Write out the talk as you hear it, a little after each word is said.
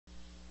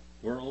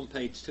We're on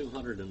page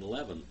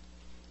 211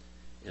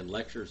 in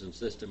Lectures in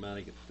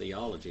Systematic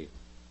Theology.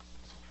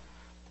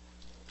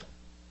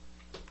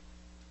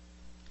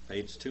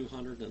 Page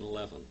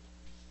 211.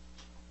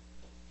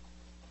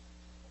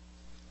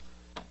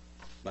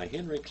 By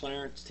Henry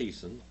Clarence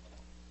Thiessen.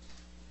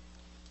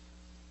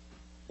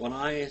 When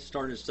I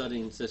started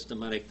studying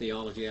systematic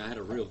theology, I had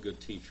a real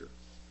good teacher.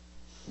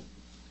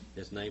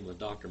 His name was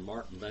Dr.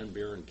 Martin Van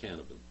Buren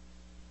Canavan.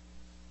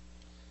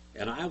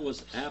 And I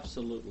was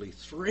absolutely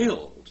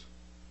thrilled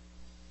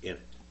in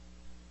it.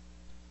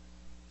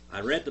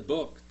 I read the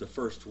book the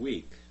first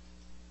week.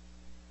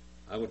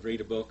 I would read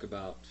a book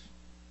about,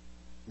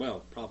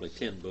 well, probably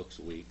 10 books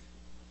a week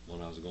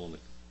when I was going to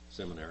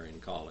seminary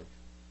and college.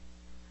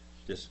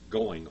 Just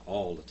going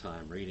all the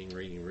time,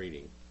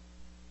 reading.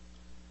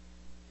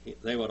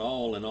 They would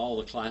all, in all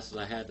the classes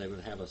I had, they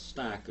would have a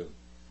stack of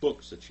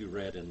books that you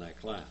read in that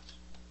class.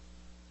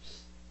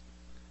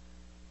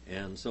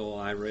 And so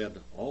I read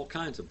all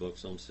kinds of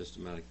books on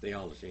systematic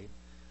theology.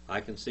 I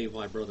can see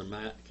why Brother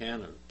Matt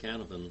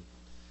Canavan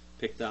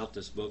picked out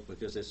this book,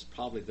 because it's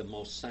probably the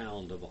most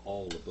sound of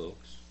all the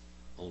books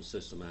on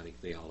systematic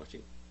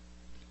theology.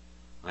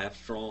 I have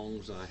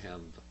Strong's, I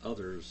have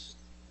others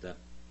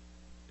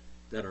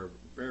that are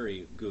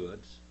very good.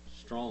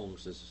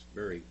 Strong's is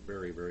very,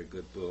 very, very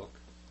good book,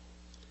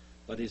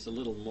 but he's a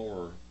little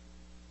more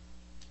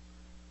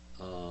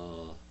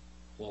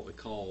what we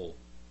call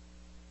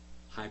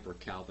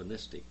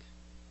hyper-Calvinistic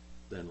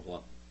than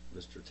what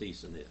Mr.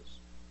 Thiessen is.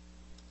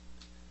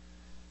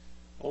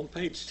 On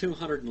page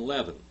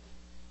 211,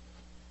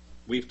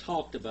 we've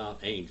talked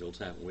about angels,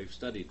 haven't we? We've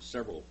studied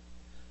several.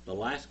 The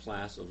last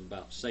class was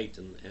about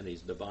Satan and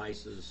his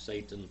devices,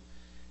 Satan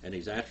and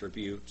his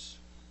attributes.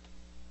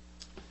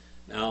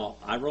 Now,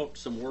 I wrote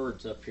some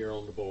words up here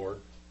on the board.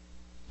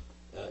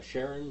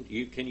 Sharon,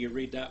 can you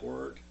read that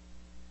word?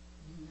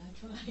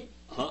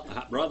 I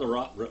tried.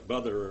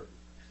 Brother,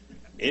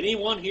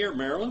 anyone here,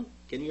 Marilyn?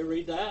 Can you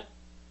read that?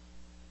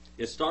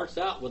 It starts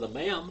out with a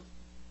mem.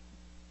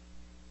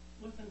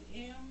 With an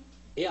M?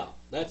 Yeah,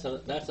 that's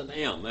an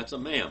M. That's a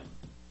mem.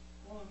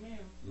 Or a mem?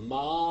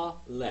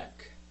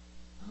 Malek.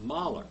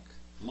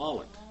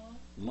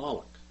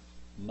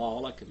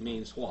 Moloch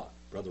means what?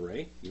 Brother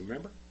Ray, you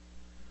remember?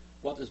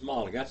 What is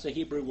Moloch? That's the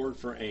Hebrew word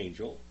for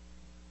angel.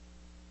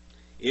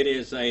 It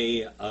is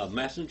a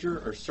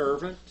messenger or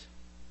servant.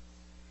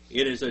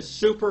 It is a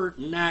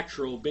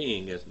supernatural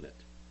being, isn't it?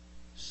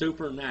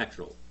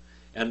 Supernatural.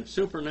 And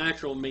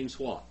supernatural means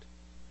what?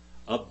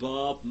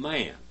 Above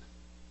man.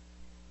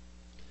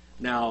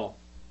 Now,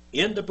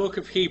 in the book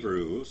of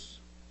Hebrews,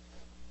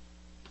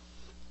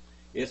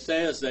 it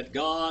says that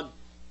God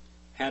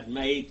had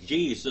made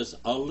Jesus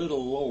a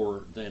little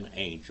lower than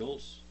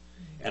angels.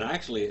 And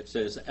actually it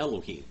says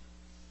Elohim.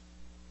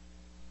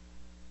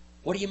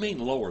 What do you mean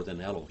lower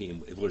than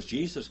Elohim? Was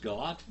Jesus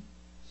God?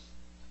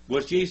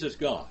 Was Jesus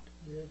God?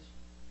 Yes.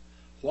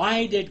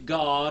 Why did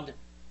God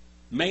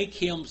make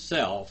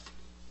himself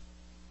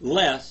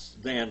less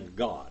than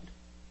God?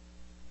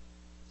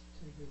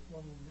 Take the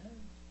form of man.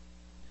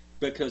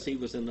 Because he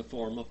was in the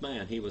form of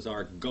man. He was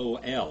our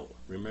Goel.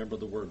 Remember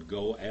the word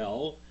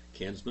Goel?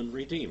 Kinsman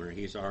Redeemer.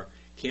 He's our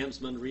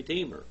kinsman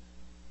Redeemer.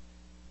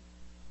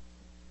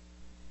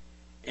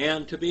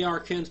 And to be our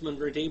kinsman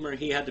Redeemer,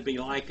 he had to be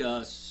like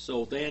us.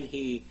 So then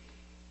he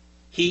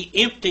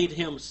emptied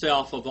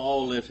himself of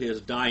all of his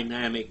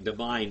dynamic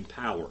divine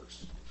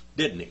powers,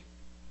 didn't he?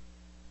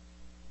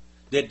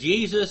 Did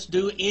Jesus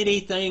do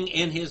anything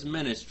in his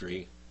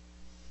ministry,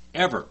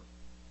 ever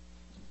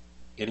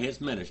in his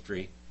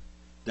ministry,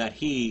 that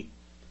he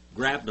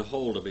grabbed a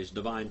hold of his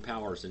divine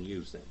powers and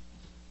used them?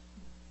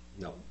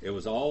 No. It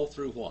was all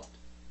through what?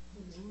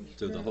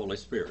 Through the Holy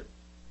Spirit.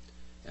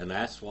 And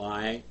that's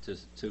why to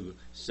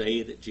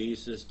say that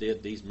Jesus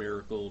did these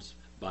miracles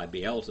by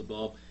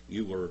Beelzebub,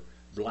 you were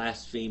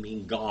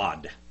blaspheming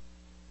God.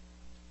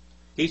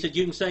 He said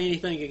you can say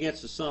anything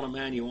against the Son of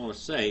Man you want to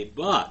say,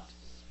 but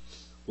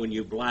when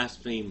you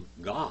blaspheme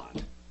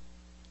God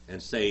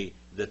and say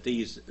that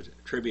these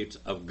attributes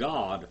of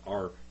God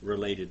are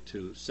related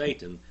to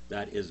Satan,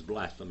 that is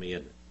blasphemy,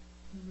 isn't it?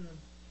 Mm-hmm.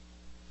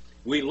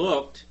 We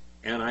looked,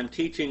 and I'm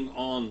teaching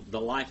on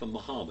the life of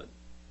Muhammad.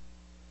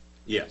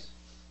 Yes.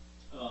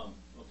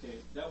 Okay,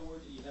 that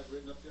word that you have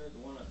written up there, the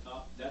one on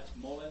top, that's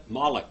Molech?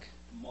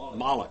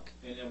 Moloch.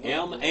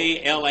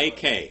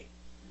 M-A-L-A-K.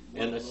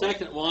 And the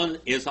second one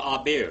is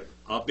Abir.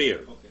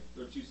 Okay,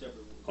 they're two separate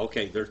words.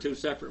 Okay, they're two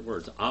separate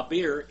words.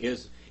 Abir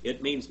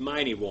it means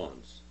mighty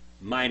ones.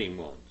 Mighty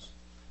ones.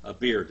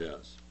 Abir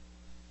does.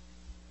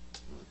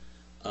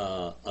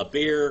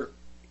 Abir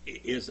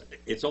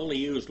it's only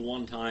used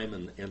one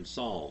time in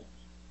Psalms.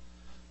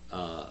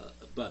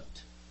 But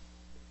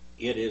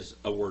it is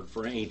a word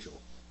for angel.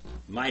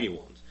 Mighty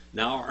ones.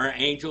 Now, are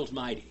angels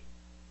mighty?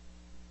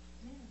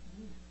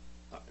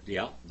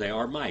 Yeah, they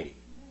are mighty.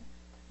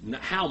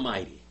 How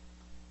mighty?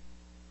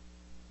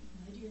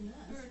 Mightier than us.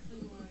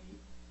 Spiritually mighty.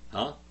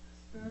 Huh?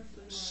 Spiritually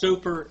mighty.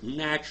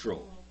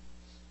 Supernatural.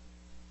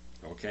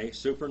 Okay,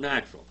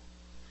 supernatural.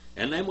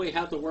 And then we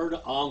have the word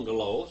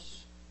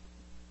angelos.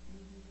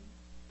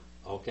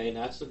 Okay, and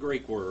that's the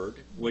Greek word,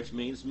 which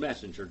means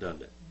messenger,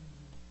 doesn't it?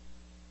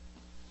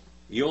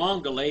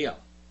 Euangelia.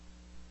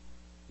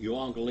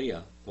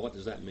 Euangelia. What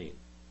does that mean?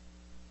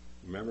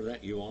 Remember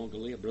that?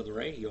 Euangelia, Brother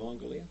Ray?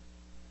 Euangelia?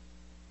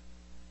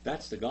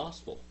 That's the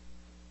gospel.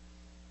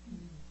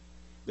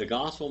 The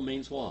gospel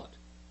means what?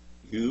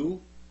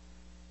 You,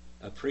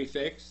 a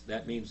prefix,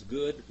 that means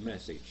good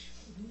message.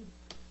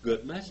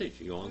 Good message,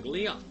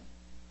 euangelia,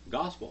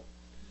 gospel.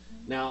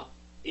 Now,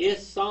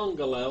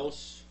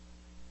 isangelos,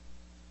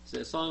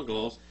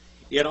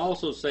 it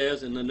also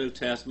says in the New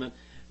Testament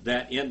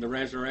that in the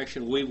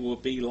resurrection we will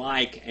be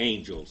like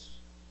angels.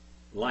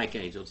 Like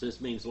angels. This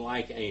means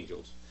like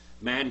angels.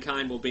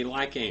 Mankind will be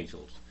like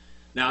angels.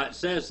 Now it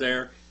says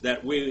there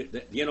that when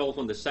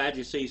the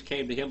Sadducees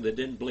came to him, they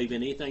didn't believe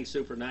in anything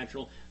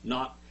supernatural,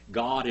 not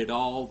God at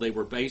all. They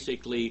were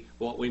basically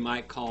what we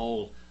might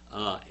call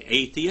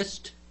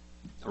atheists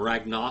or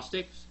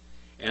agnostics.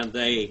 And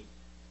they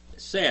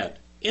said,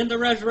 in the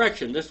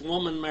resurrection, this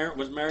woman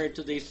was married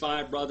to these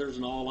 5 brothers,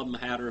 and all of them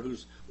had her,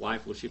 whose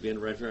wife will she be in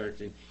the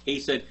resurrection.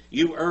 He said,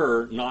 you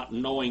err not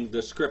knowing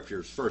the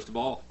Scriptures, first of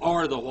all,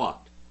 or the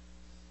what?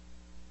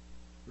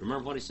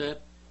 Remember what he said?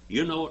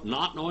 You know,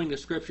 not knowing the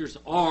Scriptures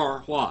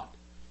are what?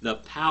 The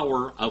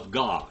power of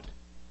God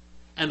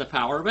and the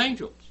power of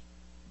angels.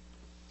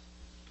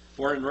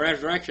 For in the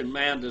resurrection,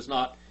 man does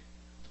not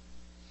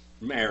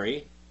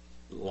marry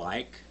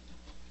like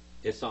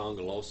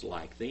isangelos,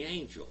 like the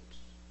angels.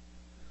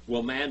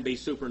 Will man be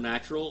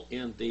supernatural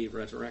in the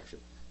resurrection?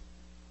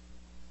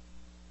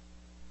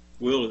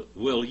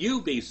 Will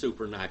you be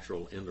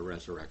supernatural in the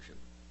resurrection?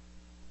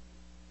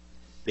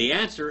 The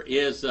answer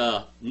is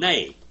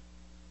nay.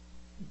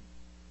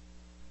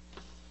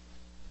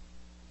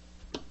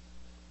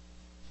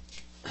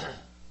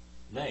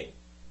 Nay.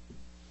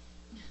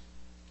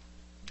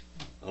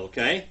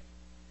 Okay?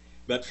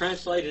 But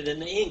translated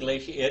into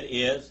English, it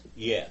is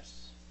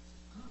yes.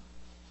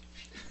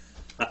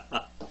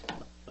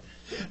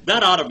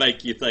 That ought to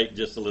make you think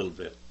just a little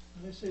bit.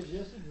 It says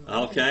yes and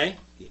no. Okay?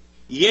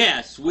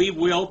 Yes, we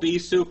will be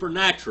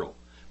supernatural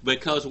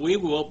because we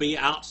will be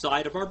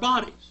outside of our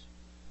bodies.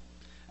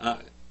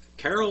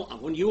 Carol,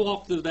 when you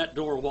walked through that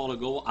door a while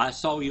ago, I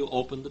saw you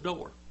open the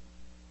door.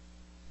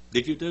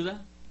 Did you do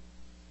that?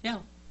 Yeah.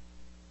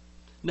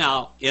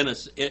 Now,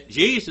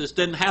 Jesus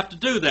didn't have to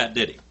do that,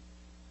 did he?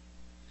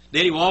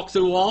 Did he walk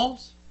through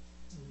walls?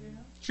 Yeah.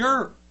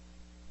 Sure.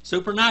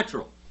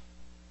 Supernatural.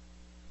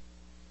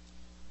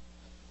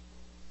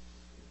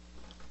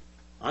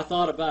 I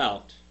thought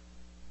about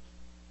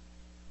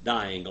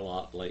dying a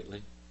lot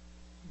lately.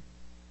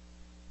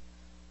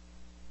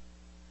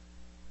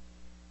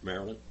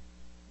 Marilyn?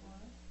 What?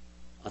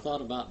 I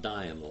thought about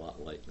dying a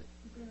lot lately.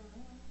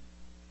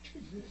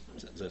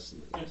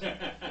 Listen to this.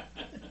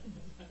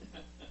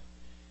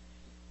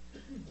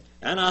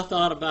 And I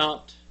thought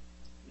about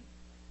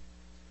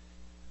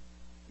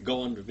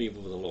going to be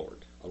with the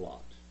Lord a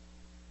lot.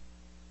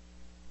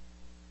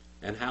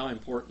 And how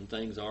important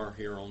things are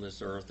here on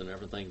this earth and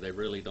everything, they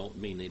really don't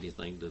mean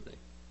anything, do they?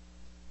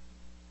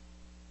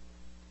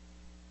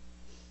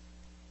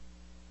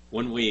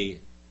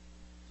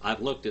 I've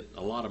looked at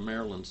a lot of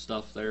Maryland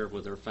stuff there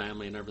with her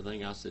family and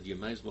everything. I said, you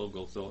may as well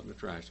go throw it in the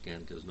trash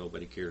can because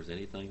nobody cares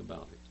anything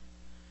about it.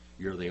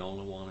 You're the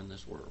only one in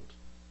this world.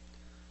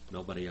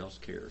 Nobody else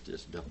cares.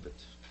 Just dump it.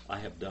 I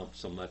have dumped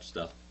so much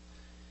stuff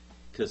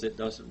because it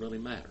doesn't really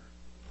matter.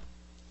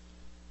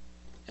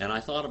 And I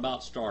thought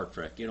about Star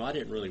Trek. You know, I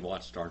didn't really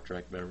watch Star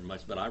Trek very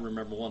much, but I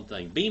remember one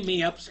thing. Beam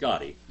me up,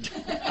 Scotty.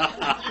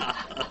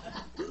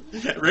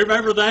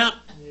 Remember that?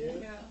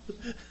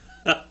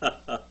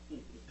 Yeah.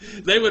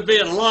 They would be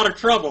in a lot of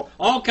trouble,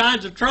 all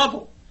kinds of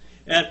trouble.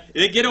 And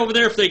they'd get over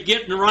there, if they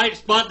get in the right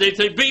spot, they'd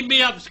say, beam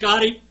me up,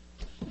 Scotty.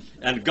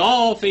 And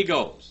off he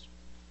goes.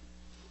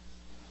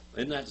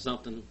 Isn't that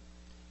something?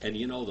 And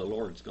you know the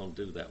Lord's going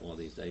to do that one of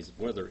these days,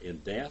 whether in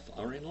death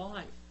or in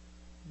life.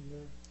 Yeah.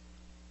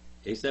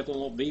 He said, well, it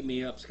won't beam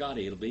me up,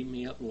 Scotty. It'll beam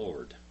me up,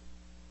 Lord.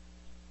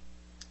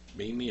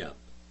 Beam me up.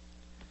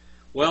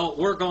 Well,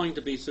 we're going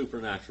to be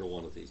supernatural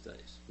one of these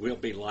days. We'll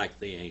be like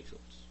the angels.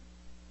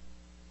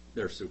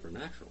 They're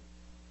supernatural.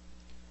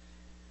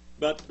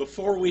 But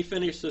before we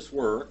finish this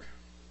work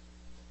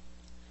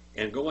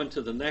and go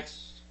into the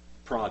next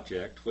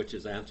project, which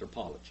is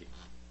anthropology,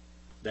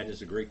 that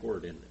is a Greek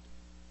word, isn't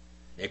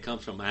it? It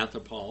comes from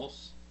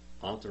anthropos,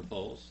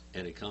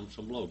 and it comes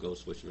from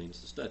logos, which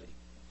means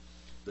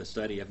the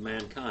study of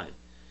mankind.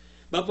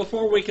 But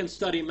before we can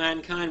study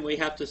mankind, we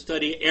have to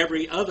study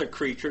every other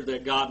creature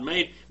that God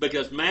made,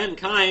 because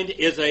mankind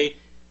is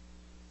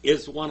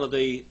one of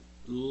the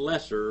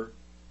lesser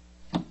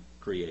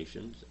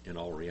creations in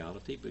all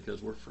reality,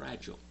 because we're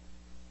fragile.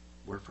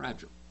 We're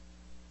fragile.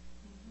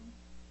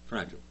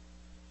 Fragile.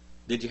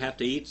 Did you have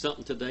to eat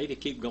something today to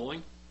keep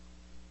going?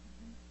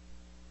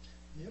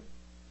 Yep.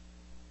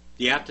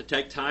 Do you have to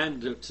take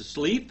time to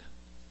sleep?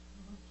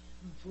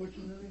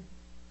 Unfortunately.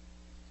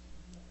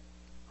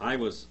 I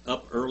was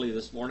up early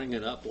this morning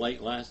and up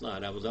late last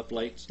night. I was up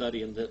late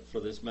studying for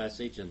this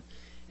message and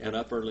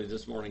up early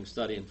this morning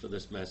studying for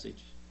this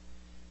message.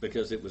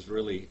 because it was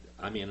really,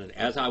 I mean,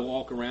 as I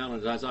walk around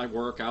and as I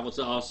work, I was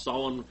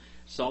sawing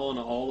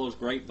all those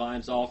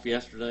grapevines off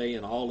yesterday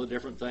and all the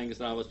different things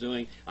that I was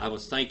doing. I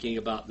was thinking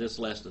about this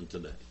lesson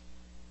today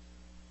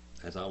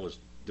as I was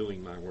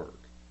doing my work.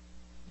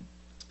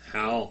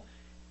 How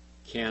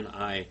can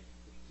I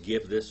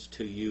give this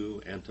to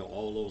you and to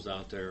all those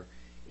out there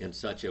in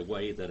such a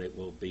way that it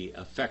will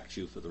affect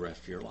you for the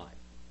rest of your life?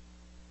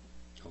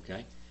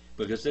 Okay?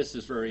 Because this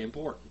is very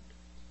important.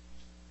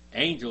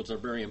 Angels are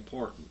very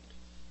important.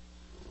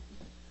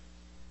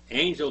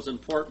 Angels are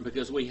important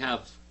because we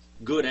have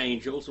good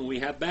angels and we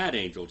have bad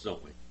angels,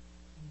 don't we?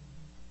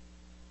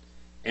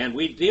 And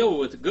we deal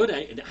with good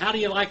angels. How do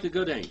you like the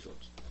good angels?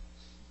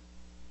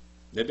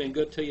 They've been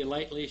good to you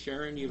lately,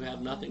 Sharon? You've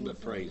had nothing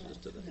but praises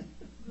to them.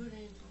 Good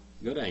angel.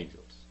 Good angels.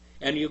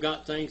 And you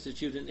got things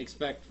that you didn't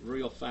expect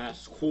real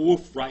fast,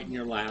 whoof, right in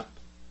your lap.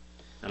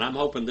 And I'm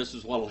hoping this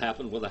is what will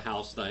happen with the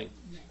house thing.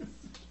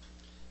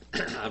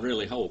 I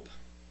really hope.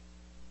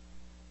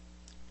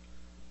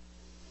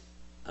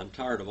 I'm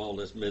tired of all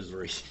this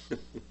misery.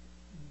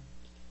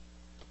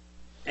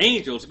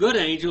 Angels, good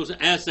angels,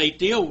 as they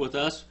deal with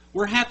us,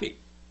 we're happy.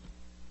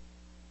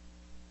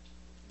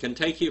 Can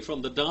take you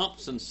from the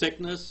dumps and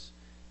sickness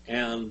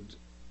and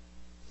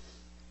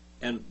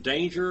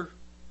danger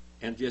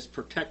and just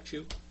protect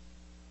you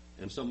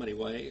in so many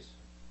ways.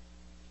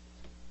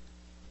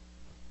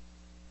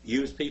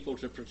 Use people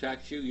to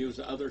protect you, use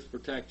others to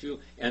protect you.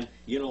 And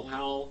you know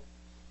how,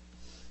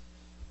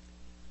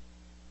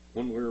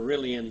 when we're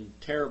really in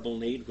terrible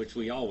need, which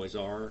we always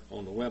are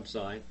on the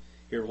website,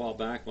 here a while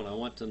back when I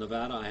went to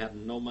Nevada, I had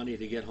no money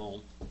to get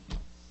home.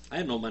 I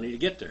had no money to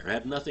get there. I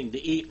had nothing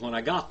to eat when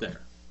I got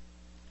there.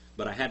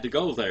 But I had to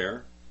go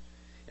there,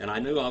 and I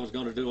knew I was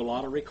going to do a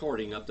lot of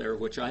recording up there,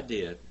 which I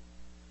did.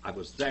 I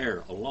was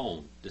there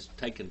alone, just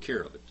taking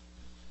care of it.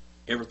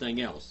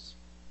 Everything else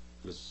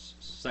was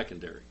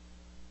secondary.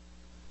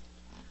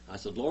 I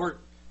said, Lord,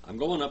 I'm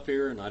going up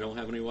here, and I don't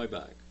have any way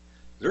back.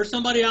 There's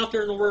somebody out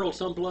there in the world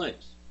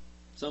someplace,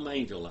 some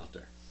angel out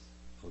there,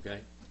 okay,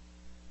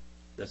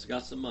 that's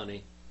got some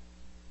money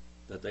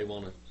that they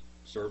want to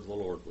serve the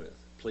Lord with.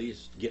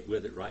 Please get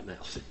with it right now.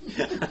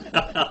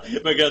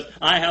 Because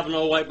I have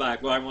no way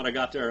back. Well, when I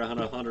got there, I had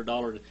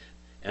 $100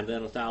 and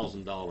then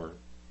 $1,000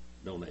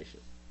 donation.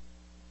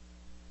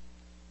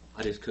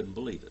 I just couldn't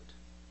believe it.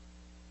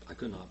 I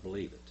could not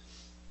believe it.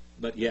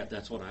 But yet,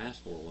 that's what I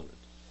asked for, wasn't it?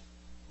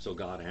 So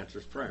God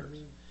answers prayers.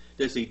 Mm-hmm.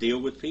 Does He deal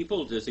with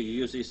people? Does He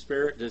use His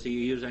Spirit? Does He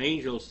use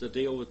angels to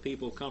deal with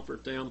people,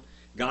 comfort them,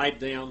 guide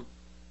them?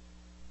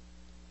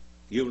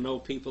 You know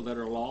people that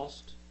are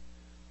lost?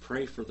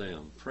 Pray for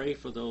them. Pray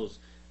for those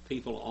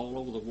people all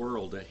over the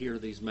world that hear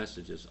these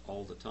messages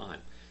all the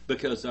time.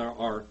 Because there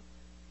are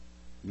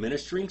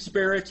ministering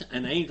spirits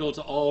and angels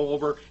all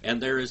over,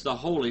 and there is the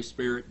Holy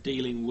Spirit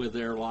dealing with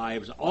their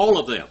lives, all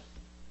of them.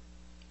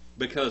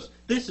 Because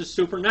this is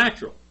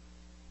supernatural.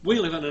 We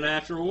live in a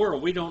natural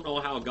world. We don't know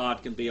how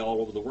God can be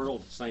all over the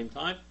world at the same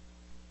time.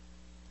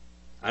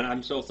 And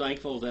I'm so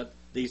thankful that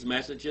these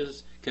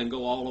messages can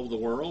go all over the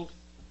world.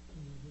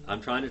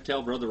 I'm trying to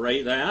tell Brother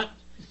Ray that.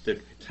 To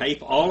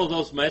tape all of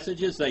those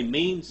messages, they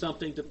mean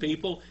something to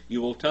people.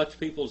 You will touch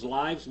people's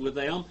lives with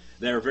them.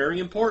 They're very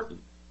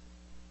important.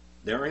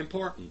 They're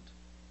important.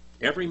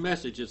 Every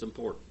message is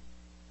important.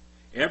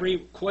 Every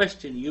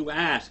question you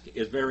ask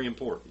is very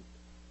important.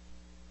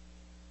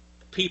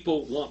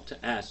 People want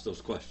to ask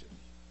those questions,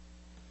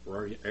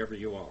 wherever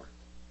you are.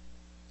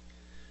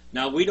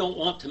 Now, we don't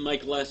want to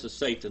make less of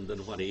Satan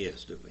than what he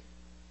is, do we?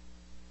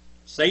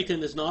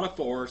 Satan is not a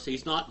force.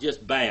 He's not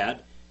just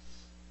bad.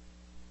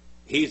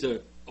 He's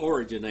an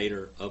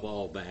originator of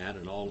all bad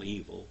and all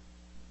evil.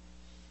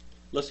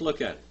 Let's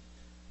look at it.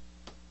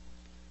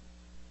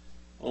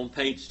 On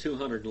page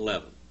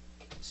 211.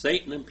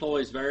 Satan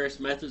employs various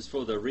methods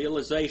for the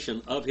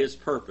realization of his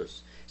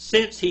purpose.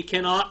 Since he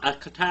cannot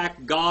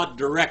attack God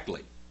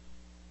directly,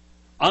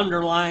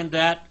 underline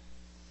that,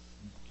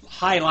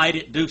 highlight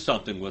it, do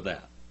something with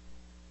that.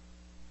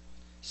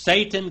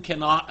 Satan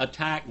cannot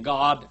attack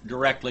God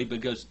directly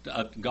because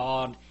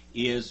God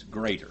is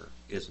greater,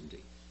 isn't he?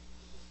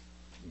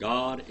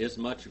 God is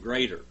much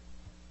greater.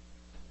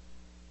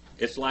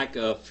 It's like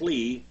a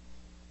flea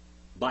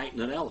biting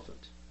an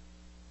elephant.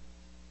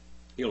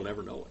 He'll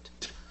never know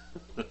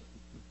it.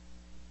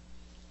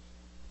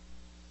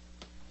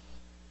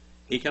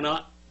 He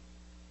cannot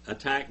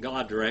attack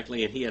God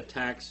directly, and he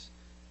attacks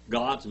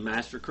God's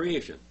master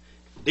creation.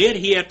 Did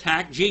he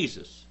attack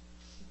Jesus?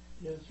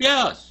 Yes.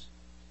 Yes.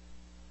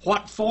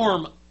 What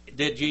form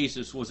did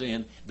Jesus was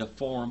in? The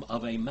form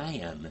of a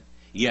man.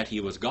 Yet he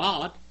was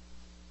God.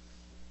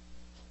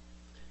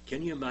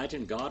 Can you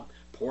imagine God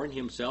pouring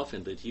himself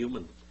into the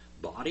human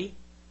body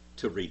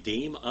to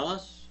redeem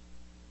us?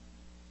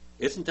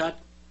 Isn't that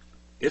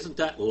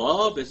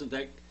love? Isn't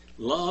that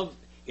love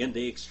in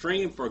the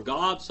extreme? For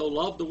God so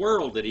loved the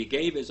world that he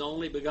gave his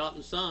only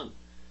begotten Son,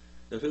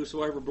 that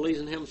whosoever believes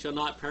in him shall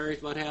not perish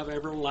but have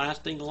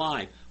everlasting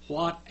life.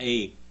 What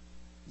a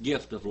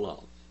gift of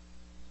love.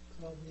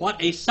 What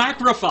a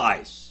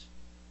sacrifice.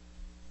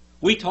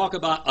 We talk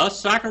about us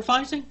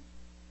sacrificing.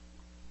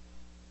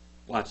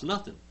 Well, it's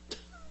nothing.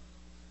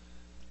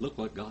 Look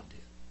what God did.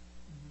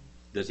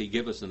 Does he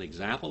give us an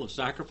example of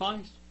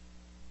sacrifice?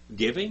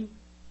 Giving?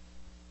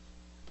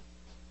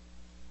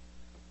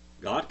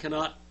 God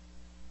cannot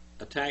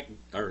attack,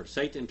 or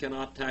Satan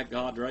cannot attack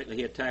God directly.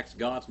 He attacks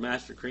God's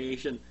master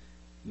creation,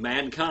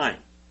 mankind.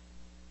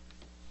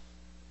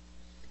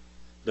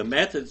 The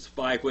methods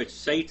by which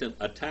Satan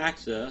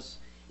attacks us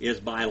is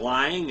by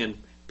lying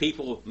and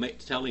people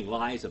telling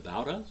lies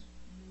about us.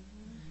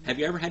 Have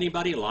you ever had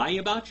anybody lie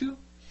about you?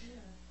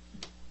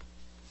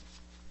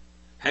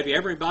 Have you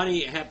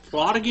everybody have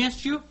plot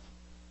against you?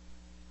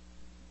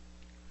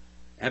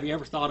 Have you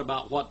ever thought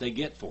about what they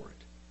get for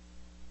it?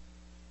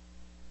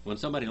 When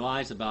somebody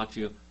lies about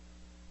you,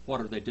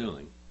 what are they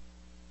doing?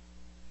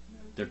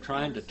 They're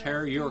trying to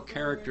tear your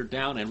character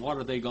down, and what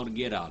are they going to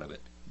get out of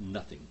it?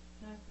 Nothing.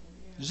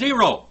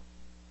 Zero.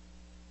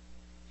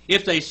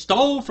 If they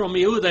stole from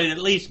you, they'd at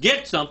least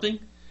get something,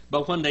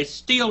 but when they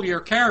steal your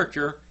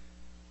character,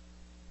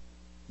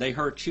 they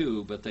hurt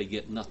you, but they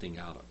get nothing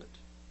out of it.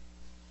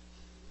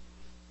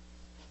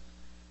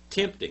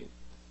 Tempting.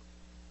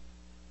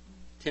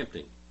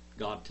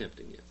 God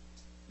tempting you.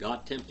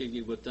 God tempting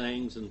you with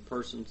things and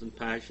persons and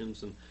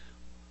passions, and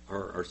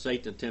or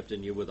Satan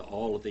tempting you with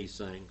all of these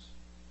things.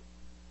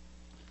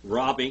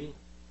 Robbing.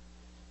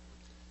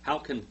 How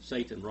can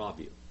Satan rob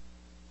you?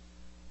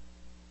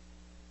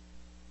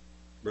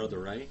 Brother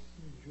Ray?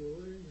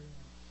 Joy.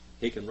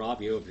 He can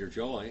rob you of your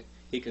joy.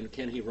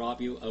 Can he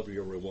rob you of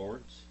your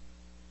rewards?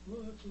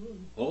 Well, absolutely.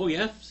 Oh,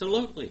 yes,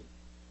 absolutely.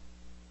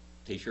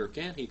 He sure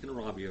can. He can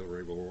rob you of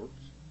rewards.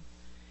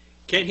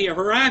 Can he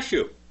harass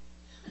you?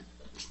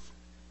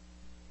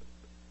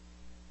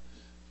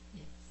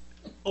 Yes.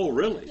 Oh,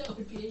 really? That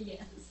would be a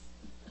yes.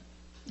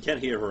 Can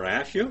he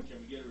harass you?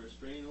 Can we get a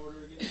restraining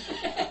order again?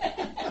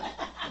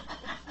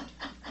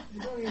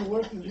 You don't even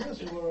work in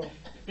this world.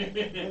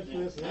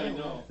 I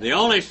know. The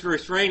only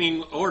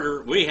restraining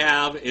order we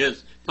have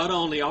is put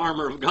on the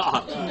armor of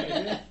God.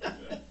 Right.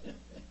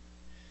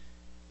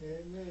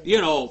 Amen.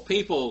 You know,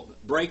 people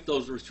break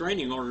those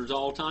restraining orders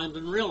all times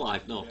in real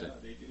life, don't Yeah,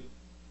 they? they do.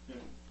 Yeah.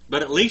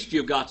 But at least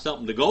you've got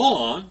something to go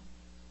on.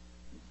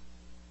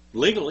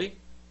 Legally,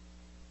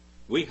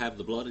 we have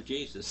the blood of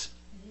Jesus.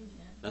 Amen.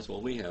 That's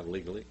what we have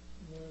legally.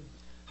 Amen.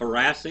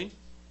 Harassing,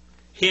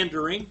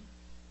 hindering.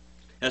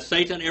 Has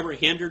Satan ever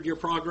hindered your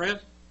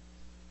progress?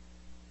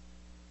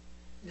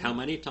 How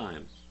many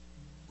times?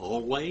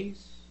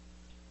 Always?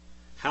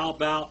 How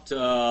about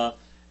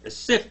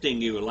sifting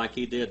you like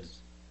he did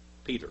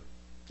Peter?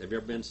 Have you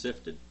ever been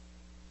sifted?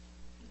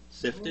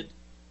 Sifted?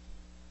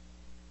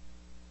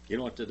 You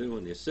know what to do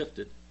when you're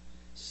sifted.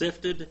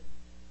 Sifted.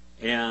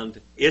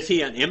 And is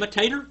he an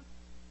imitator?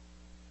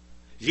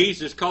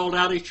 Jesus called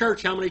out his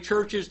church. How many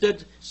churches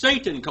did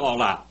Satan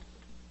call out?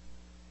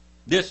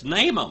 Just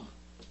name them.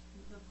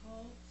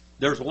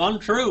 There's one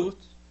truth.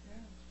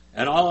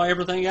 And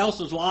everything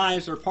else is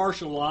lies or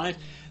partial lies.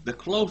 The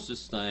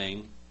closest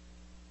thing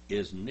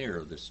is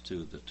nearest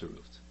to the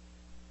truth.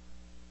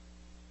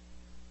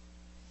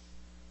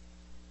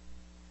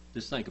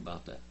 Just think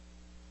about that.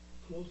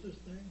 Closest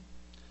thing?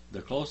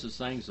 The closest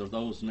things are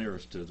those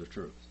nearest to the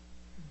truth.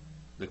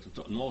 The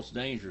most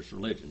dangerous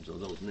religions are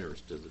those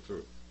nearest to the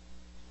truth.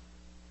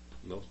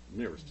 Most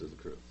nearest to the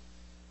truth.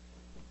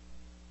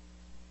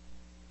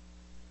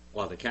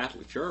 Well, the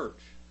Catholic Church,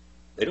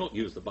 they don't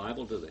use the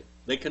Bible, do they?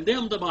 They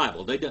condemn the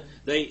Bible.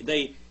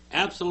 They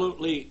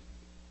absolutely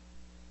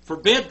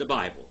forbid the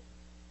Bible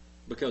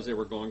because they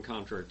were going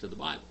contrary to the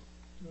Bible.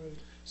 Right.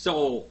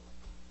 So,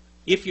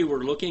 if you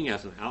were looking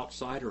as an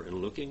outsider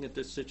and looking at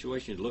this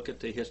situation, look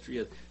at the history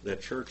of the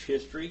church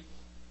history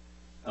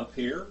up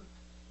here.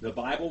 The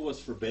Bible was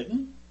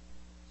forbidden.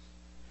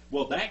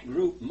 Well, that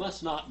group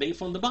must not be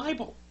from the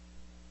Bible.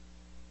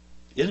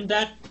 Isn't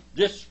that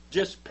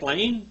just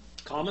plain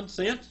common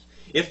sense?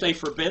 If they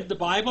forbid the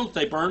Bible, if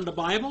they burn the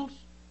Bibles,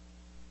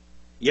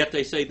 yet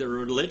they say they're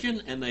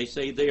religion and they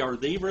say they are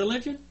the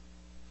religion,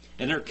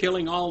 and they're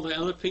killing all the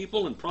other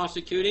people and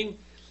prosecuting,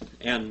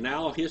 and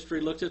now history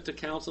looks at the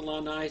Council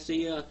on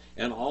Nicaea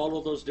and all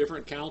of those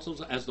different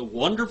councils as the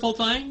wonderful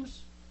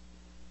things.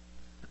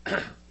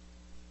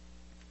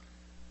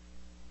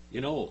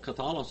 You know,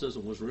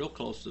 Catholicism was real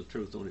close to the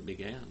truth when it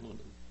began,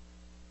 wasn't it?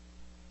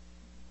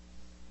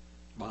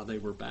 While they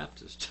were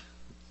Baptist.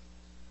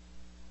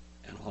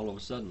 And all of a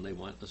sudden they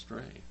went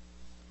astray.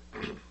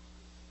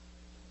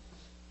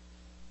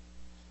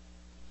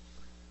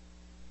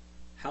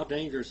 How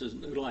dangerous is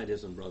New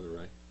Lightism, Brother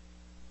Ray?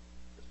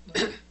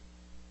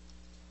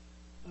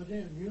 Oh,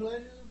 damn, New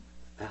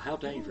Lightism? How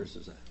dangerous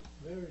is that?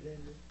 Very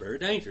dangerous. Very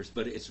dangerous,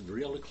 but it's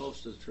really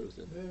close to the truth,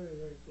 isn't it? Very,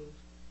 very close.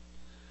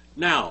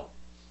 Now,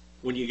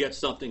 when you get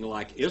something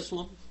like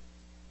Islam,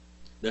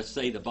 that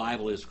say the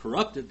Bible is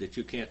corrupted, that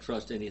you can't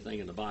trust anything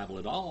in the Bible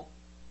at all,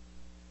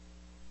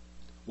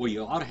 well,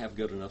 you ought to have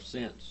good enough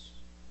sense,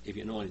 if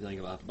you know anything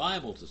about the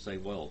Bible, to say,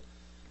 well,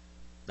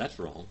 that's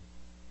wrong.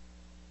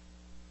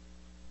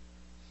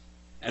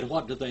 And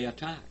what do they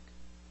attack?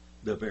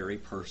 The very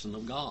person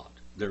of God.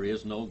 There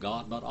is no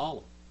God but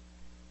Allah.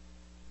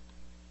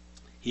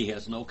 He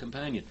has no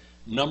companion.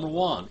 Number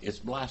one, it's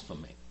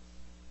blasphemy.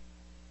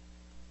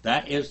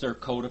 That is their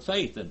code of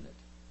faith, isn't it?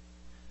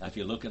 Now, if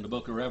you look in the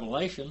book of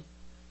Revelation,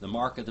 the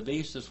mark of the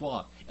beast is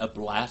what? A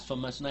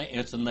blasphemous name.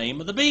 It's the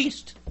name of the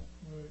beast.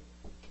 Right.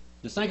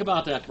 Just think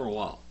about that for a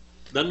while.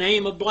 The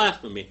name of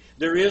blasphemy.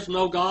 There is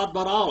no God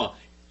but Allah.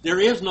 There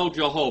is no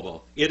Jehovah.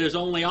 It is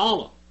only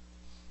Allah.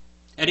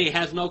 And He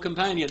has no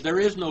companion. There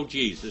is no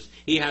Jesus.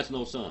 He has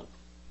no son.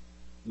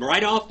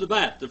 Right off the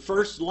bat, the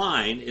first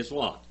line is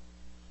what?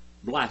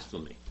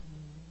 Blasphemy.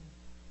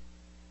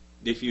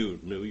 If you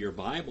knew your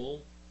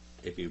Bible,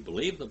 if you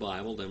believe the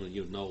Bible, then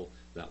you'd know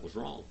that was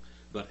wrong.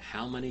 But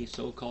how many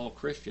so-called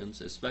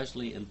Christians,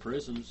 especially in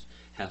prisons,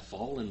 have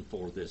fallen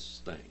for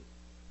this thing?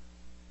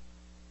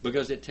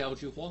 Because it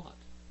tells you what?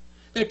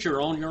 That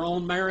you're on your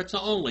own merits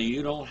only.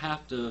 You don't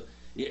have to.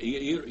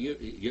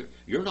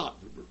 You're not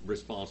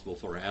responsible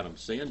for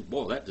Adam's sin.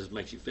 Boy, that just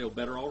makes you feel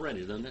better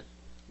already, doesn't it?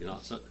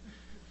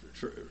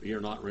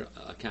 You're not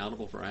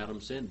accountable for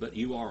Adam's sin, but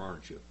you are,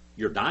 aren't you?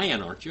 You're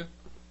dying, aren't you?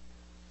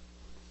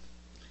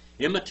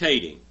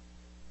 Imitating,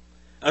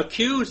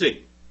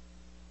 accusing.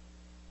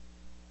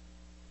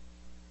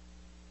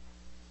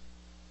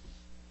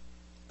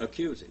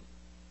 Accusing.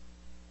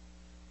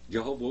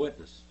 Jehovah's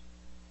Witness.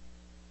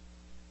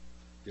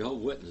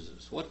 Jehovah's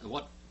Witnesses.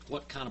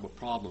 What kind of a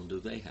problem do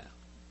they have?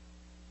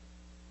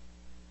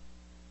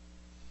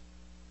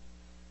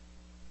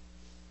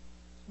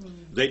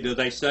 Do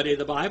they study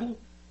the Bible?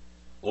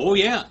 Oh,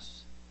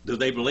 yes. Do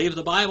they believe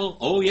the Bible?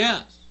 Oh,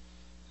 yes.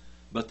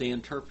 But the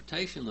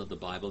interpretation of the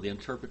Bible, the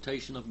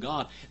interpretation of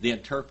God, the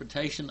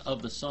interpretation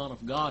of the Son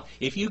of God,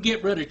 if you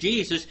get rid of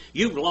Jesus,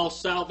 you've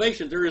lost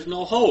salvation. There is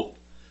no hope.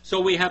 So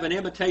we have an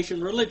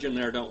imitation religion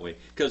there, don't we?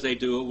 Because they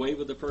do away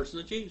with the person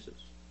of Jesus.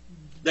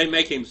 They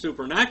make Him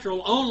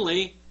supernatural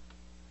only.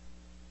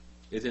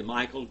 Is it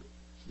Michael,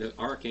 the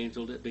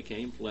archangel that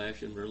became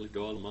flesh and really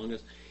dwelt among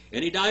us?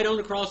 And He died on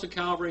the cross of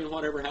Calvary, and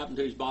whatever happened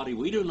to His body,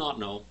 we do not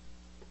know.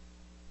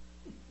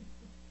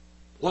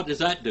 What does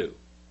that do?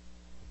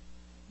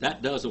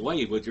 That does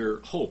away with your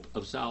hope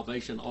of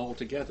salvation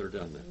altogether,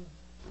 doesn't it?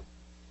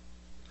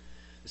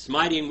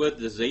 Smiting with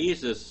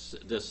disease.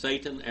 Does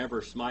Satan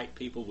ever smite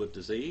people with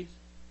disease?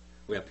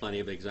 We have plenty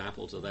of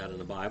examples of that in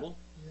the Bible.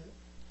 Yeah.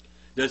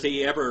 Does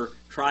he ever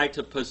try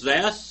to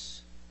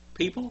possess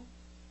people?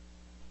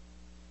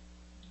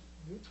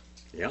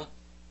 Yeah.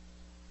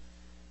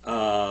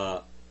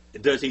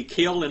 Does he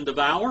kill and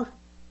devour?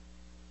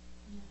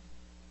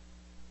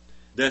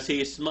 Does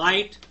he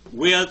smite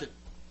with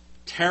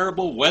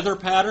terrible weather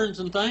patterns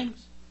and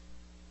things?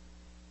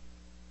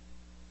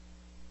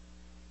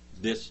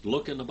 Just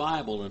look in the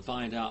Bible and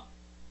find out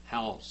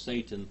how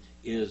Satan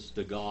is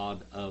the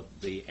god of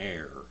the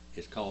air.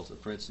 It's called the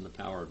prince and the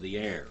power of the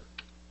air.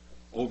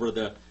 Over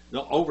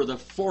the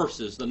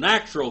forces, the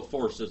natural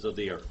forces of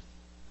the earth.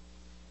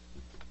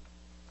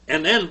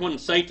 And then when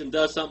Satan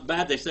does something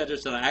bad, they said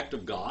it's an act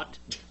of God.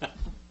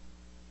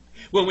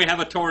 When we have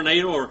a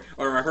tornado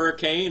or a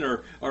hurricane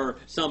or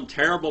some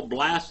terrible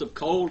blast of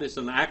cold, it's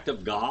an act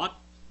of God.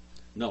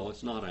 No,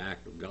 it's not an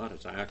act of God,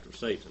 it's an act of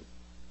Satan.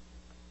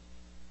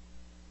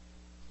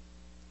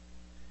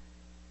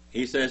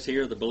 He says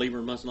here, the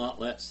believer must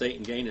not let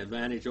Satan gain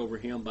advantage over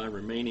him by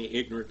remaining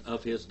ignorant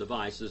of his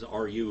devices.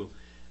 Are you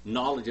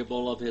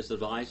knowledgeable of his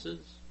devices?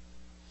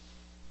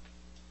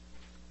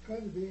 Try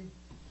to be.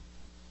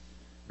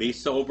 Be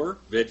sober,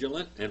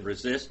 vigilant, and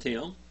resist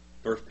him.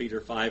 1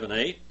 Peter 5 and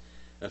 8.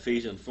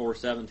 Ephesians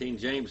 4:17.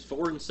 James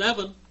 4 and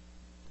 7.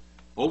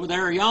 Over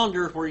there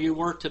yonder where you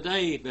were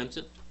today,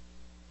 Vincent.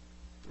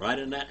 Right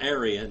in that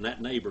area, in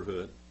that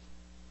neighborhood.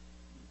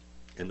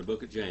 In the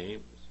book of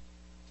James.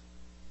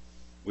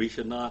 We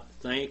should not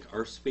think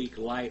or speak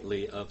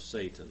lightly of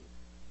Satan.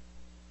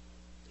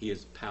 He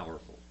is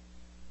powerful.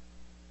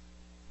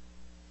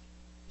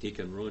 He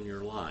can ruin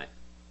your life.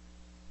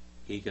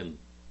 He can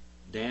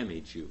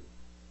damage you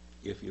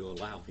if you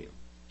allow him.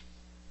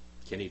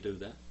 Can he do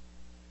that?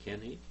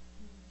 Can he?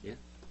 Yeah.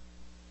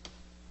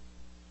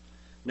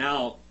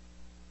 Now,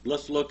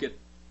 let's look at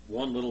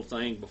one little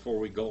thing before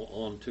we go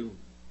on to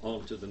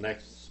the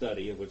next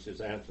study, which is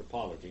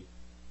anthropology.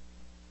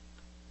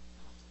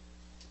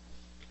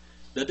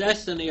 The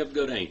destiny of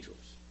good angels.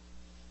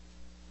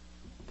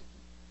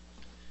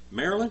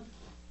 Marilyn,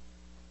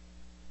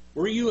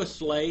 were you a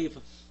slave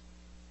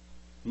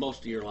most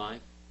of your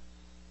life?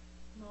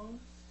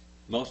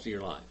 Most of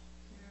your life?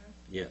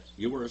 Yeah. Yes.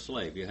 You were a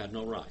slave. You had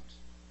no rights.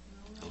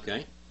 No.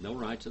 Okay? No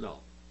rights at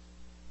all.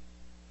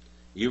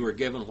 You were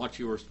given what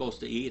you were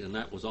supposed to eat, and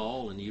that was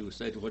all, and you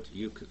said what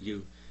you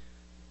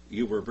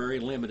were very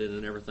limited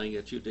in everything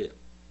that you did.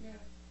 Yeah.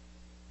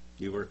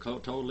 You were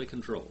totally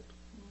controlled.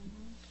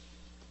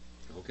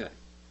 Mm-hmm. Okay.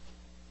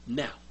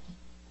 Now,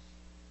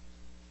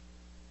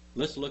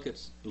 let's look at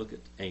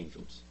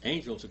angels.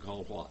 Angels are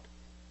called what?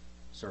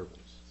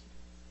 Servants.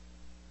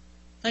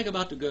 Think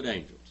about the good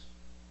angels.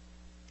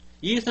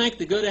 You think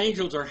the good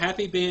angels are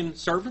happy being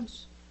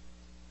servants?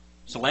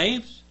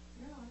 Slaves?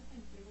 Yeah, I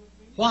think they would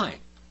be. Why?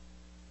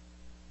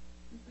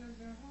 Because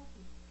they're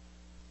helping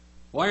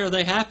Why are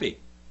they happy?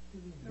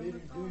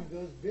 Doing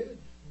God's bidding.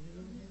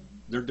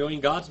 They're doing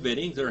God's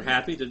bidding. They're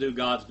happy to do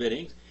God's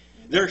bidding.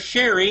 They're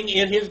sharing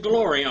in His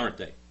glory, aren't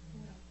they?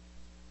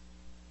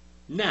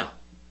 Now,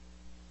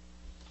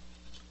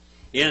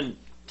 in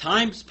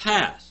times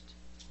past,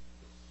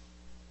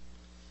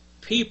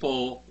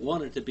 people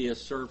wanted to be a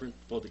servant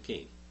for the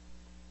king.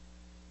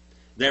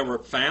 There were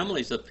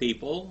families of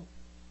people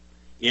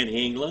in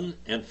England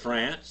and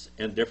France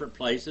and different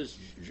places,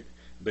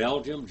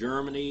 Belgium,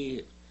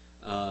 Germany,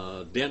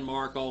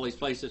 Denmark, all these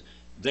places.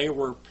 There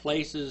were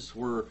places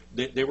where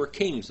there were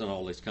kings in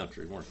all these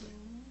countries, weren't they?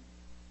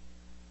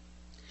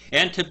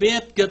 And to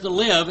get to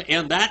live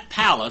in that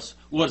palace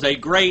was a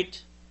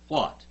great,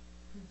 what?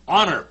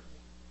 Honor.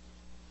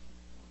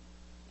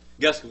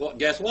 Guess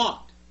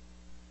what?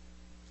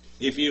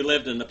 If you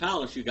lived in the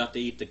palace, you got to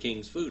eat the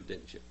king's food,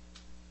 didn't you?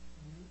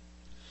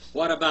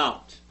 What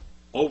about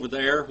over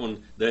there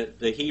when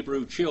the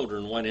Hebrew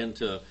children went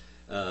into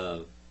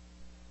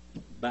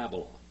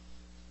Babylon?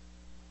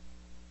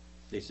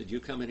 They said, you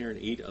come in here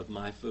and eat of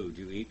my food.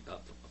 You eat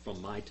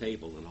from my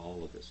table and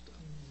all of this stuff.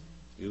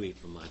 You eat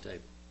from my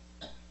table.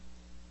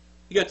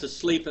 You got to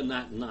sleep in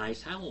that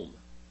nice home.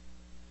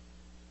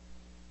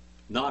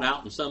 Not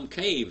out in some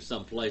cave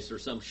someplace or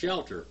some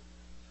shelter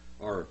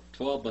or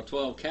 12 by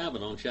 12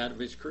 cabin on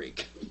Shadowfish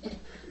Creek.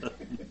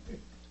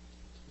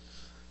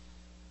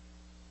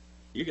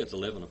 You get to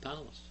live in a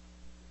palace.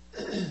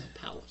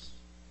 Palace.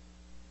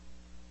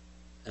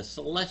 A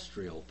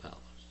celestial palace.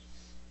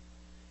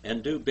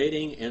 And do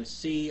bidding and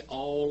see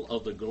all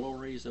of the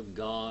glories of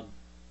God,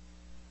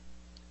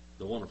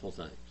 the wonderful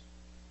things,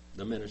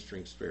 the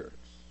ministering spirits,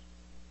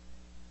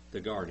 the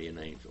guardian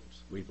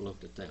angels. We've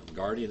looked at them.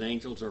 Guardian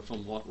angels are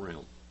from what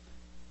realm?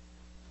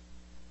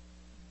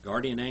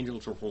 Guardian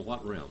angels are from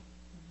what realm?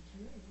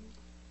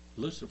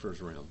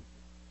 Lucifer's realm.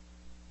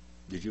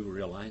 Did you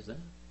realize that?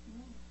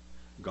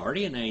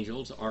 Guardian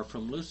angels are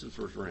from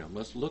Lucifer's realm.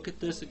 Let's look at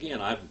this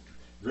again. I've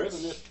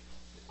driven this.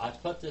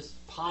 I've put this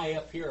pie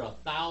up here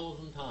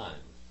 1,000 times.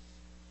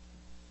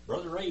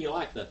 Brother Ray, you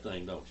like that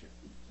thing, don't you?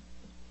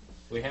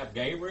 We have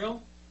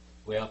Gabriel,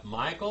 we have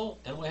Michael,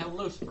 and we have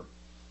Lucifer.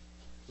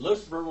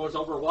 Lucifer was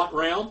over what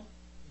realm?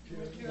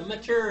 The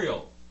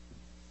material.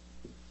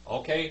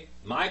 Okay,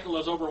 Michael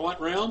is over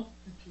what realm?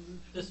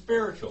 The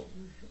spiritual.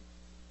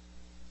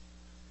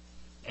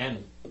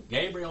 And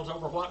Gabriel's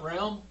over what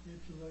realm?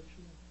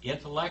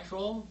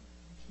 Intellectual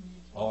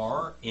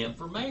or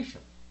information.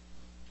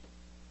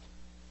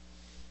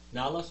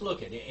 Now let's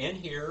look at it. In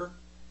here,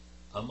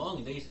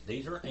 among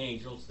these are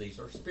angels, these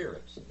are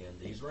spirits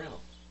in these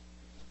realms.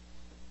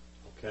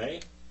 Okay?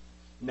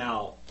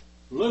 Now,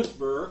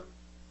 Lucifer,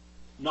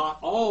 not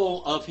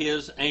all of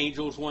his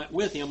angels went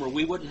with him, or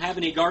we wouldn't have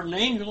any guardian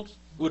angels,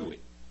 would we?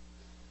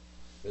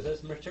 Because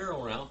it's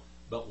material realm,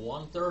 but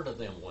 1/3 of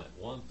them went.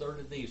 1/3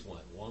 of these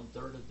went.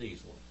 1/3 of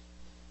these went.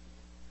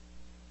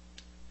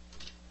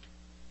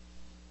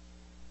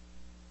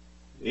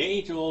 The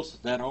angels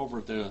that over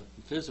the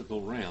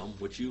physical realm,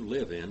 which you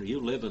live in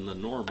the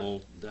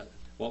normal,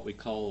 what we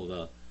call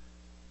the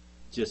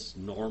just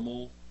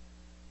normal,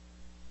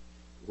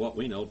 what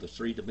we know, the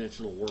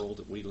three-dimensional world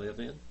that we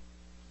live in.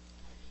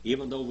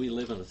 Even though we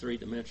live in a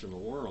three-dimensional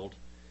world,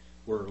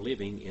 we're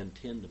living in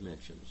 10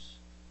 dimensions.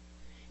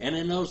 And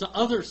in those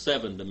other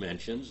 7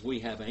 dimensions, we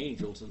have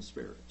angels and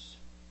spirits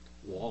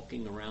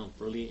walking around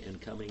freely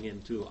and coming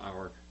into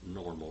our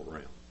normal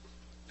realm,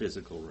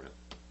 physical realm.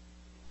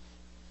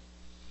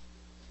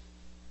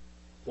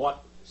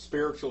 What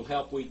spiritual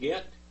help we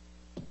get?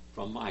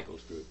 From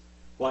Michael's group.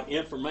 What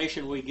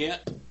information we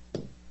get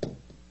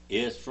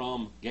is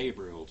from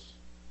Gabriel's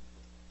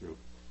group.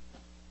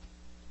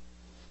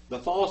 The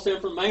false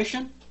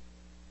information,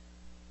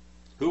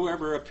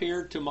 whoever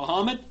appeared to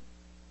Muhammad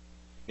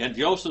and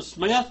Joseph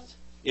Smith,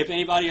 if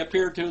anybody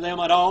appeared to them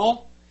at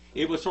all,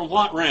 it was from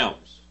what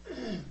realms?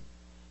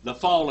 The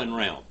fallen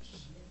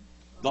realms.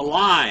 The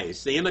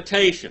lies, the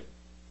imitation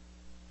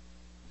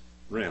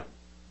realm.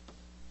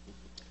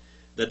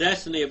 The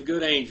destiny of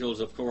good angels,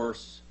 of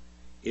course,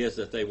 is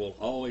that they will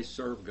always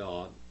serve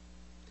God,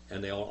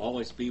 and they'll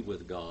always be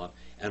with God,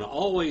 and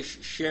always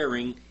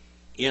sharing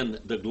in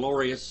the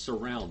glorious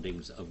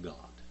surroundings of God.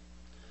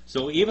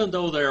 So even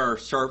though they are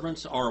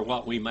servants, or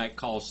what we might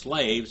call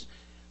slaves,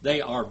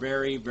 they are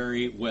very,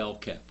 very well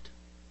kept.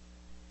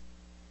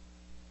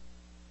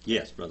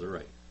 Yes, Brother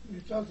Ray.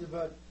 You talked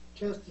about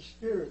test the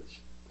spirits,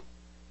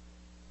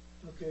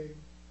 okay,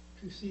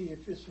 to see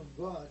if it's from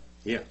God.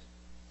 Yes.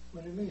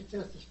 When it means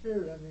test the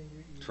spirit, I mean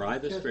you Try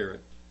the test,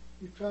 spirit.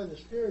 You try the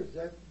spirits.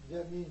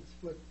 That means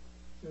what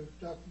their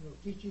doctrinal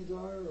teachings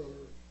are,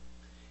 or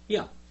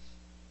Yeah.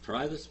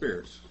 Try the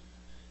spirits.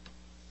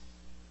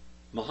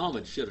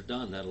 Muhammad should have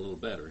done that a little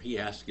better. He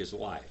asked his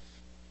wife.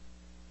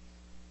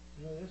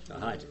 no, that's to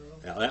what hide they're it. wrong.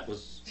 Now, that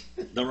was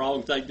the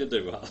wrong thing to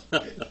do.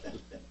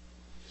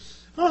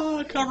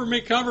 Oh, cover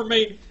me, cover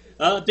me.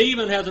 A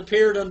demon has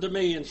appeared unto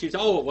me. And she said,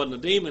 oh, it wasn't a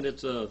demon,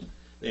 it's the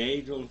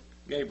angel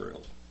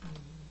Gabriel.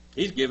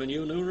 He's given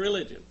you a new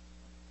religion.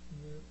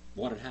 Yeah.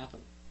 What had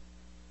happened?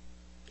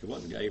 It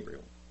wasn't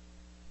Gabriel.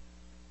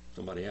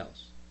 Somebody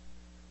else.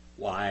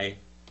 Why,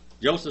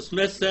 Joseph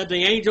Smith said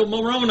the angel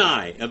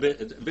Moroni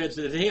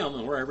visited him,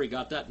 and wherever he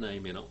got that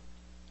name,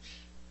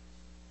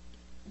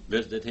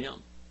 visited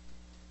him.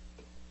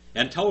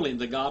 And told him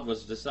that God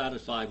was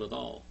dissatisfied with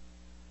all.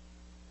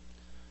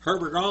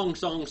 Herbert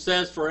Armstrong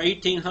says for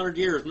 1,800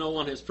 years no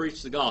one has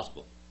preached the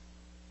gospel.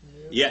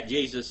 Yet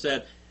Jesus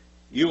said,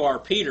 "You are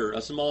Peter,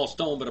 a small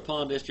stone, but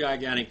upon this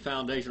gigantic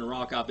foundation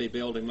rock I'll be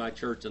building my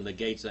church, and the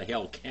gates of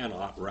hell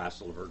cannot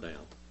wrestle her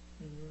down."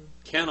 Mhm.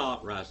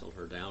 Cannot wrestle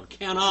her down.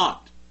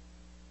 Cannot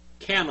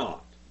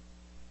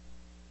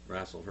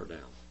wrestle her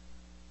down.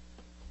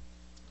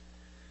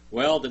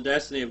 Well, the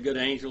destiny of good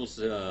angels,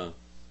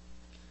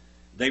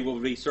 they will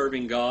be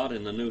serving God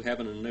in the new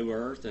heaven and new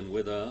earth and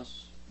with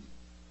us.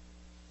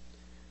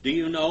 Do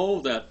you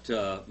know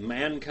that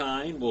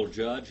mankind will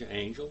judge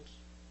angels?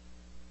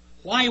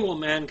 Why will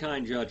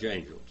mankind judge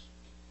angels?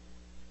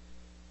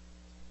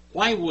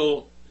 Why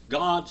will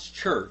God's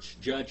church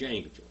judge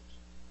angels?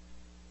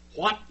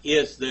 What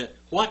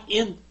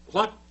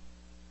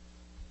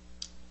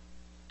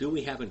do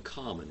we have in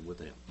common with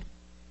them?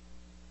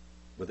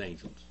 With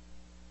angels?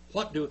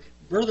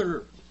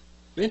 Brother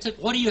Vincent,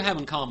 what do you have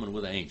in common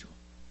with an angel?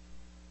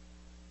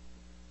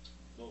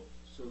 Both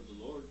serve the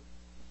Lord.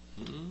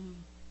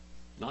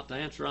 Not the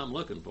answer I'm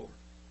looking for.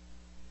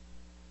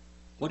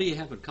 What do you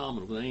have in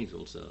common with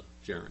angels,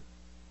 Sharon?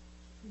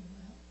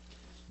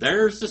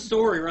 There's the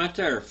story right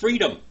there.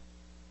 Freedom.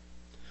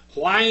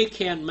 Why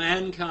can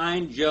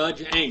mankind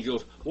judge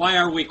angels? Why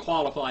are we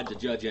qualified to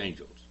judge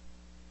angels?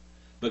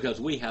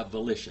 Because we have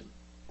volition.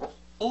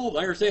 Oh,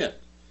 there's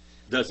it.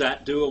 Does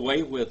that do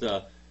away with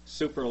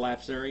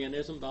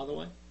superlapsarianism, by the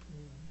way?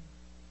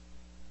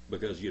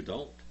 Because you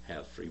don't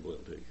have free will,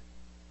 do you?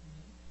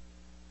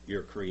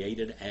 You're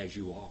created as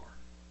you are.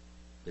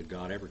 Did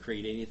God ever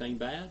create anything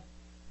bad?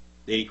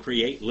 Did he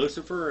create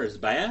Lucifer as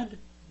bad?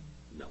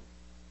 No.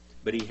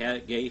 But he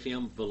gave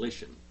him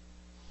volition.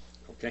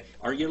 Okay?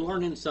 Are you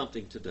learning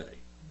something today?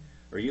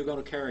 Are you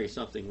going to carry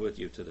something with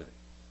you today?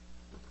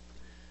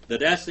 The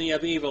destiny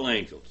of evil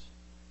angels.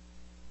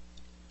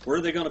 Where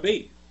are they going to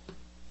be?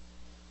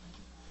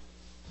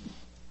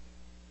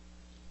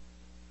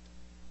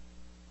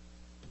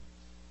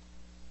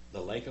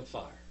 The lake of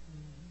fire.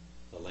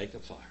 The lake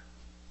of fire.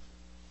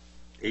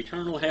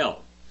 Eternal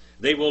hell.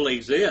 They will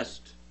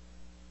exist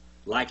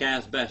like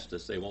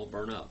asbestos. They won't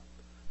burn up,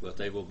 but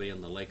they will be in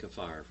the lake of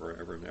fire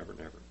forever and ever and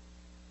ever.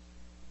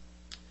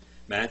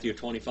 Matthew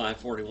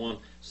 25:41,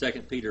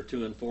 2 Peter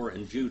 2 and 4,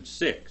 and Jude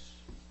 6.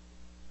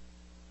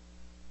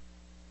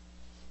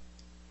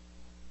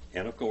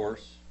 And of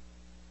course,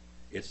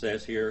 it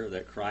says here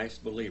that Christ's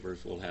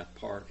believers will have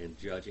part in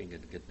judging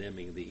and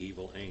condemning the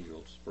evil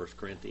angels. 1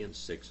 Corinthians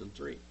 6 and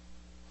 3.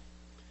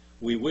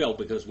 We will,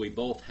 because we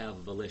both have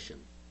volition.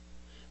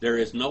 There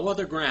is no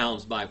other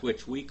grounds by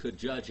which we could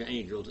judge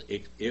angels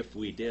if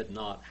we did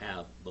not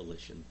have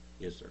volition,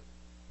 is there?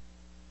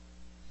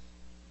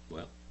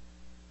 Well,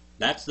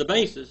 that's the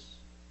basis.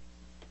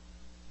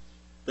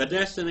 The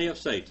destiny of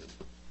Satan.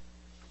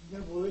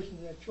 That volition,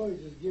 that choice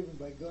is given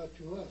by God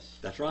to us.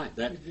 That's right.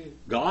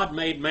 God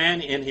made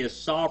man in his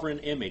sovereign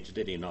image,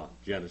 did he not?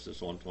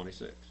 Genesis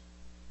 1:26.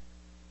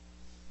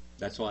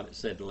 That's what it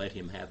said, let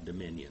him have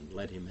dominion.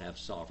 Let him have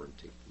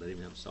sovereignty. Let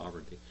him have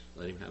sovereignty.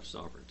 Let him have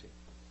sovereignty.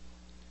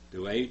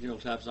 Do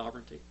angels have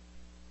sovereignty?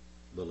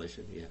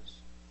 Volition,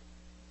 yes.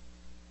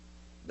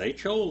 They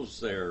chose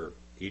their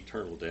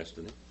eternal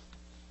destiny.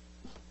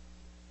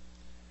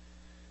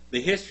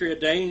 The history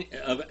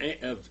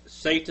of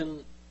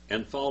Satan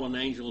and fallen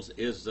angels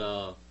is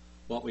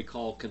what we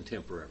call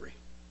contemporary.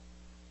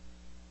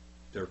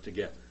 They're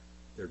together.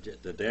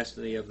 The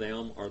destiny of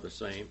them are the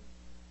same.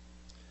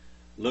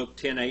 Luke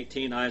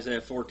 10:18, Isaiah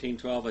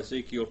 14:12,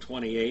 Ezekiel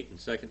 28, and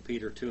 2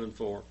 Peter 2 and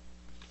 4.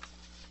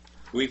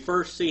 We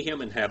first see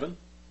him in heaven.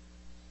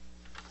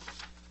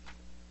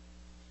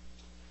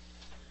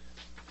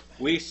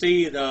 We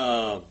see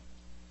the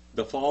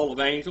fall of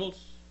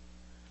angels.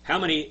 How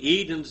many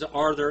Edens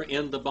are there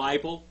in the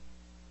Bible?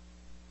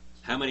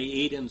 How many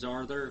Edens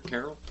are there,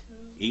 Carol?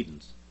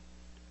 Edens.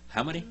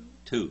 How many?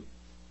 Two.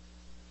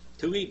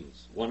 Two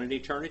Edens. One in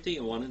eternity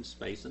and one in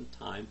space and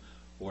time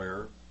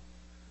where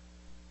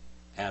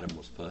Adam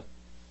was put.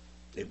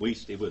 At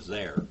least he was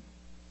there.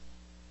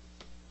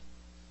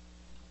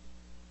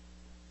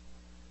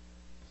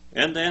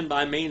 And then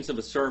by means of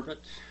a serpent,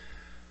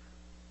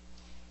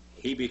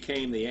 he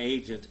became the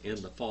agent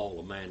in the fall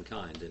of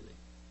mankind, didn't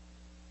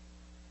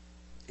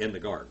he? In the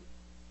garden,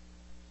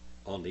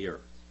 on the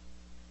earth.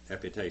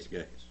 Epites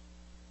gaze,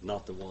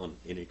 not the one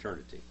in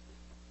eternity.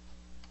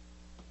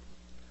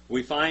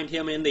 We find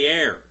him in the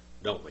air,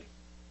 don't we?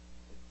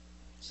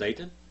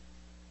 Satan.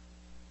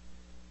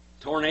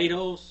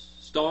 Tornadoes,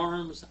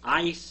 storms,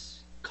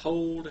 ice,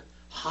 cold,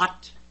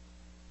 hot,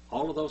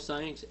 all of those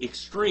things,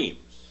 extremes.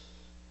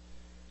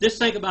 Just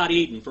think about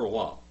Eden for a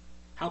while.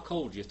 How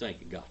cold do you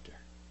think it got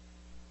there?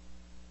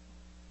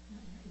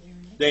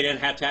 They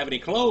didn't have to have any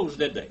clothes,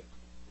 did they?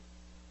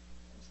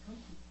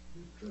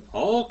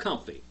 All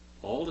comfy,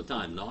 all the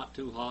time, not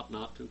too hot,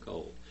 not too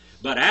cold.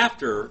 But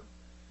after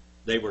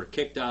They were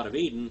kicked out of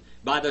Eden.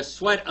 By the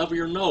sweat of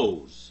your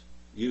nose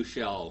you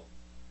shall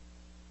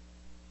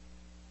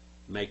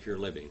make your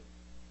living.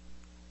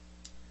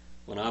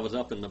 When I was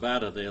up in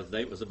Nevada the other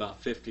day, it was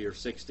about 50 or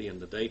 60 in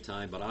the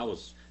daytime, but I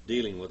was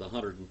dealing with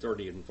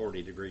 130 and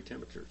 40 degree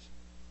temperatures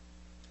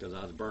because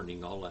I was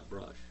burning all that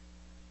brush.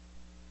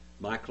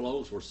 My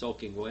clothes were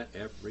soaking wet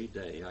every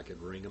day. I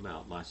could wring them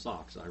out. My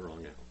socks I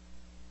wrung out.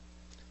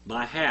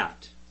 My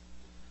hat,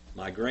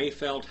 my gray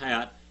felt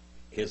hat,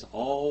 is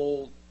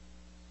all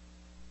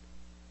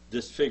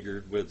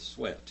disfigured with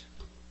sweat.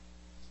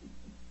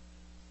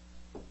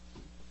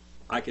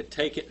 I could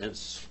take it and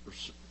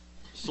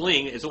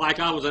sling. It's like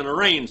I was in a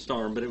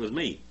rainstorm, but it was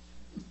me.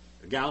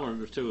 A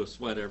gallon or two of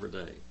sweat every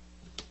day.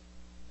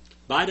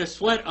 By the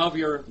sweat of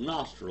your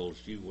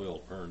nostrils you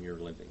will earn your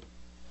living.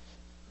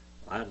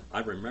 I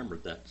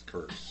remembered that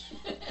curse.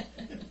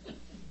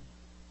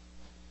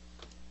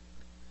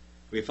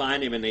 We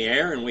find him in the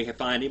air, and we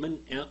find him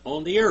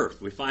on the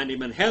earth. We find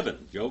him in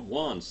heaven. Job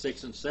 1,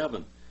 6 and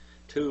 7,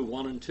 2,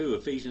 1 and 2,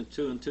 Ephesians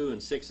 2 and 2,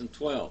 and 6 and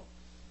 12.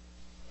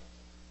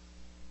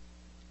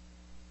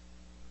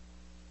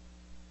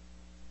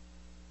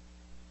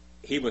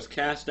 He was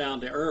cast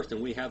down to earth,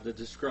 and we have the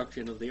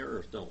destruction of the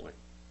earth, don't we?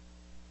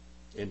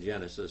 In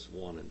Genesis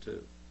 1 and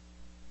 2.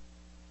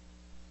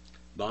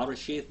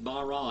 Barashith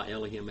bara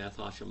Elohim eth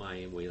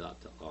hashemayim without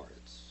the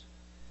arts.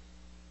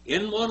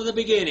 In one of the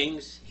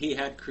beginnings, he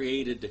had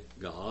created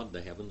God,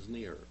 the heavens and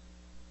the earth.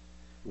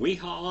 We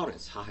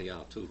ha'aretz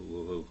hayatuhu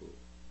uhuhu.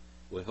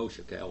 We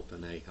hoshaka el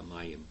panei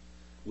hamayim.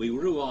 We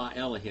ruah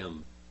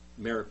Elohim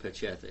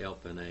meripechet el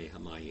panei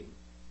hamayim.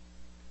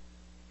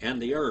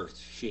 And the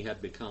earth, she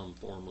had become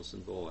formless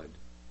and void.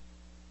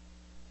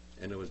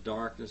 And there was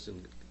darkness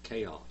and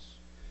chaos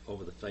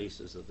over the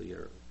faces of the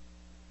earth.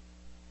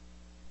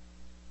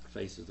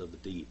 Faces of the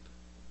deep.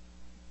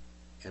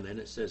 And then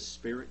it says,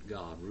 Spirit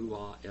God,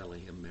 Ruah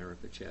Elohim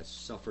Meripachet,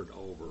 suffered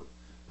over,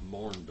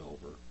 mourned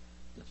over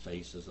the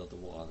faces of the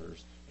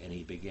waters, and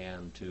he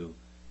began to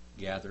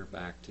gather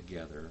back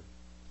together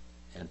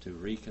and to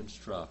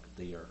reconstruct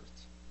the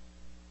earth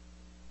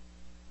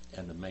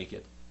and to make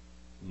it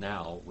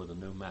now with a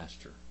new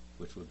master,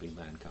 which would be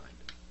mankind.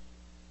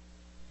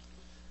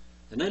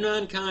 And then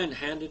mankind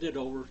handed it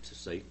over to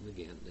Satan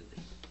again, didn't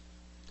he?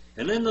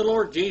 And then the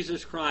Lord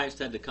Jesus Christ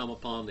had to come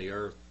upon the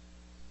earth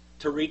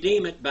to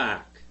redeem it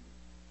back,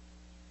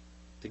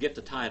 to get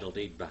the title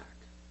deed back.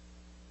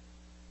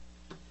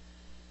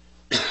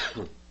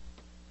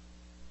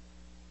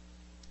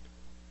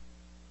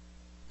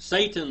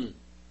 Satan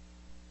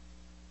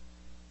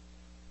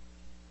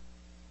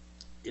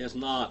is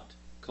not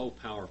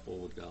co-powerful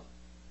with God.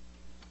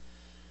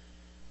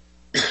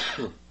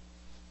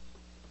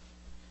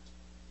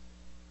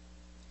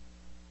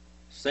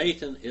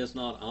 Satan is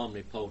not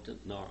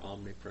omnipotent nor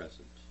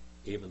omnipresent,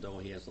 even though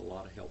he has a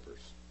lot of helpers.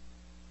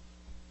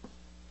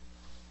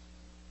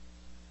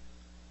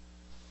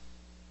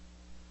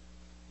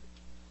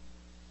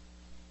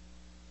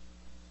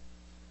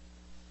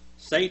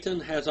 Satan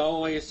has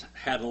always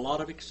had a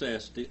lot of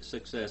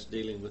success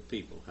dealing with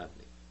people, hasn't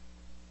he?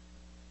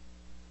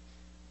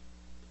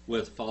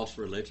 With false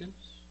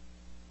religions.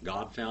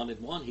 God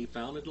founded one, he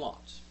founded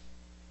lots.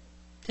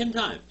 10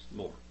 times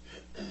more.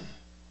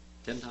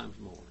 10 times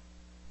more.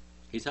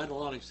 He's had a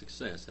lot of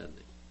success, hasn't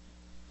he?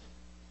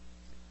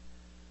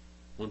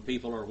 When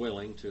people are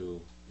willing to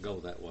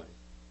go that way.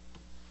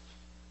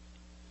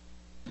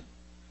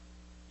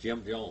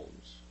 Jim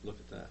Jones, look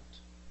at that.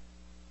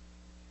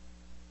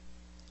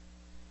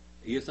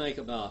 You think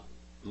about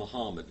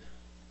Muhammad.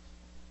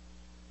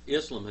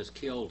 Islam has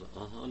killed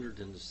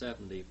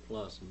 170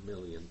 plus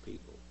million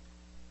people.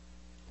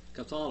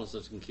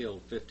 Catholicism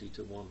killed 50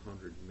 to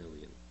 100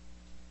 million.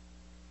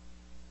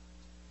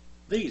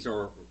 These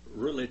are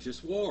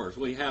religious wars.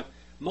 We have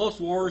most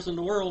wars in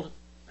the world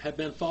have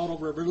been fought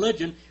over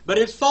religion, but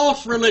it's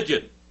false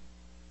religion.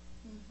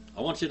 Mm-hmm.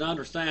 I want you to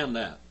understand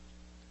that.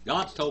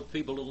 God's told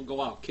people don't go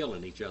out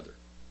killing each other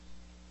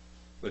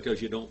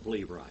because you don't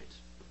believe right.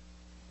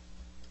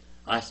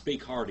 I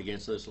speak hard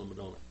against Islam,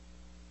 don't I?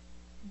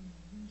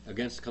 Mm-hmm.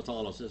 Against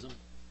Catholicism,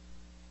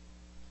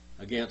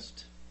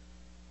 against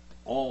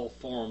all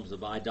forms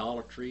of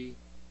idolatry,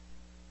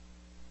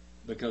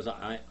 because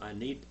I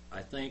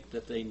think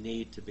that they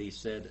need to be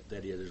said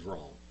that it is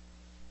wrong.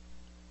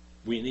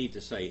 We need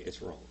to say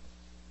it's wrong.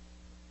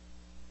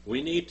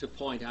 We need to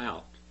point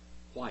out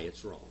why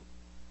it's wrong.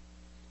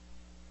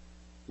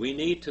 We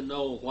need to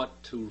know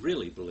what to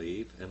really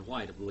believe and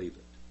why to believe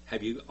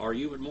it. Are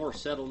you more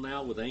settled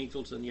now with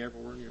angels than you ever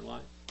were in your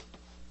life?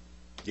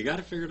 You got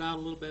to figure it out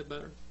a little bit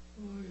better.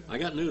 Oh, yeah. I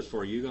got news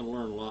for you. You're going to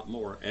learn a lot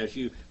more. As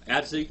you've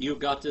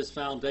got this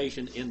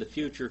foundation in the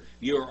future,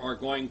 you are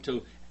going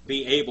to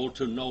be able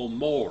to know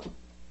more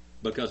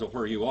because of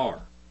where you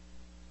are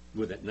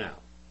with it now.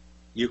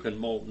 You can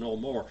know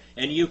more.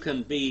 And you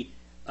can be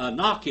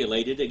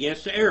inoculated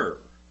against error.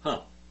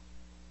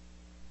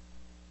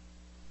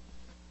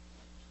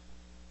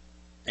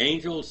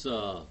 Angels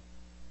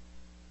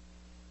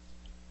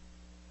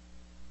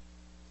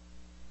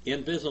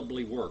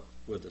invisibly work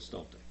with us,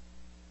 don't they?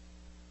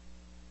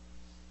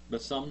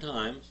 But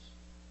sometimes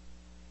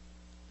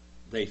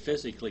they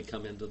physically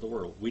come into the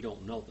world. We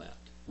don't know that.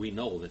 We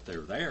know that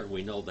they're there.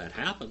 We know that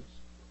happens.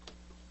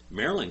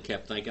 Marilyn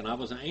kept thinking I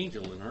was an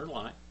angel in her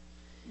life.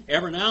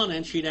 Every now and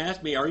then she'd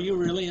ask me, are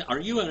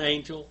you an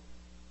angel?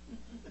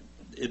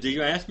 Did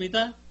you ask me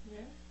that? Yeah,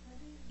 I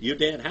did. You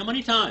did? How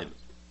many times?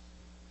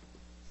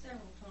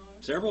 Several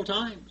times. Several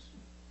times.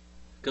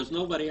 Because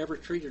nobody ever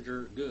treated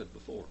her good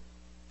before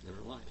in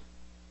her life.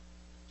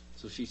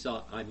 So she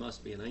thought, I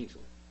must be an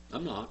angel.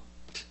 I'm not.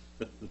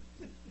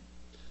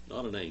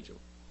 Not an angel.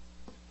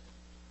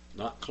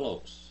 Not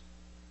close.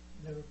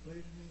 Never played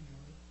an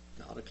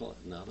angel.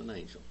 Not an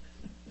angel.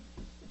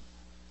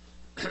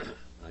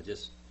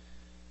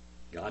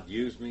 God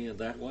used me in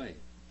that way.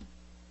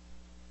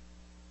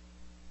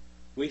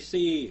 We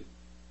see,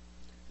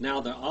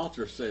 now the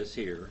author says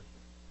here,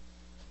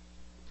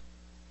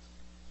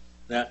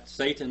 that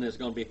Satan is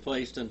going to be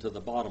placed into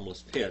the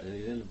bottomless pit, and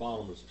he's in the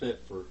bottomless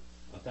pit for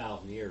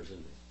 1,000 years, isn't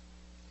he?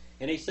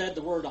 And he said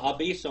the word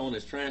abison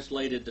is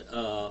translated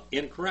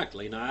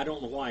incorrectly. Now, I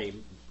don't know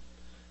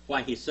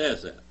why he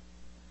says that.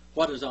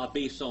 What does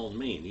abison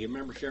mean? You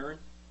remember, Sharon?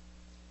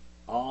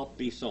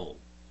 Abison.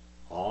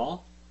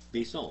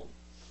 Abison.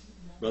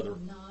 Brother.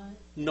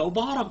 No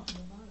bottom.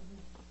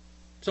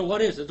 So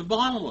what is it? The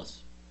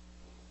bottomless.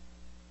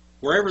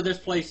 Wherever this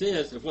place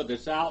is, whether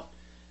it's out,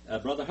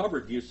 Brother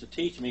Hubbard used to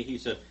teach me, he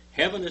said,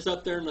 heaven is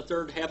up there in the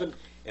third heaven,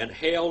 and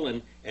hell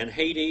and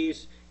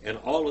Hades and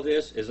all of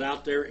this is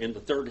out there in the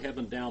third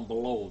heaven down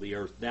below the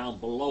earth, down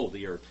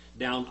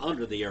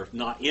under the earth,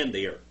 not in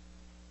the earth,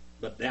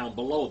 but down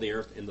below the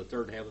earth in the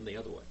third heaven the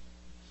other way.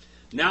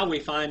 Now we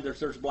find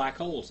there's black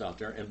holes out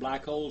there, and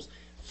black holes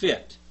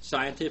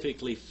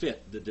scientifically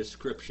fit the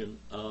description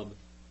of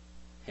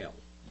hell.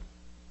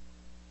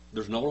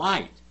 There's no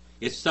light.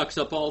 It sucks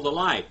up all the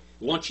light.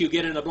 Once you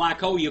get in a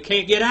black hole, you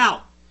can't get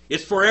out.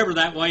 It's forever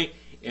that way,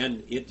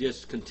 and it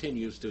just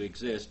continues to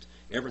exist.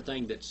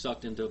 Everything that's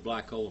sucked into a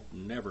black hole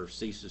never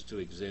ceases to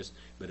exist,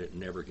 but it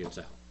never gets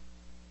out.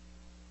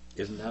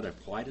 Isn't that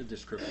quite a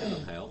description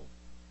of hell?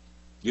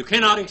 You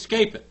cannot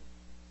escape it.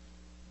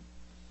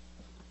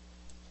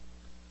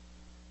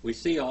 We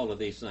see all of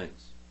these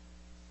things.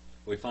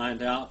 We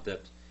find out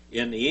that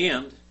in the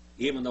end,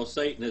 even though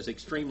Satan is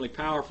extremely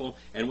powerful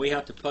and we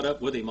have to put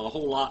up with him a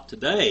whole lot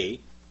today,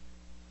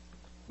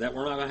 that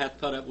we're not going to have to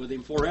put up with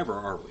him forever,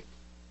 are we?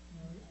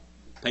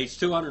 Page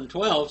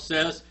 212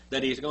 says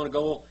that he's going to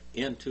go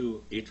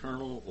into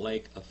eternal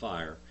lake of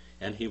fire,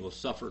 and he will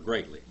suffer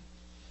greatly.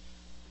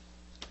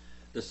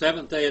 The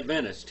Seventh-day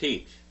Adventists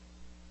teach.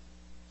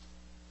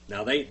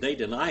 Now, they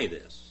deny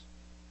this,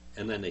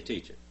 and then they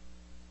teach it.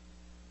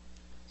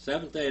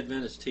 Seventh-day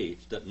Adventists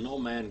teach that no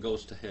man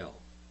goes to hell,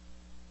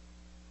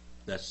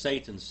 that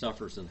Satan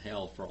suffers in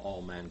hell for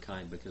all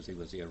mankind because he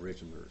was the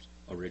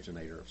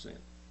originator of sin.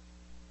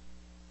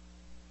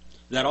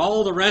 That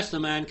all the rest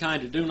of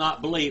mankind who do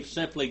not believe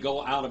simply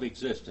go out of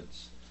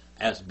existence,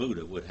 as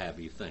Buddha would have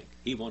you think.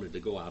 He wanted to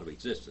go out of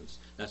existence.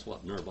 That's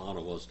what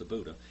nirvana was to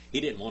Buddha. He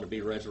didn't want to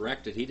be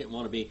resurrected. He didn't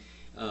want to be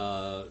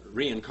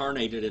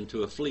reincarnated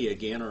into a flea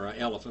again, or an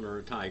elephant, or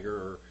a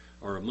tiger,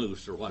 or a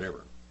moose, or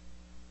whatever.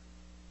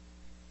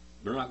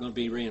 They're not going to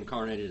be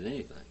reincarnated in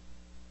anything.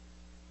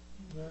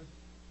 Right.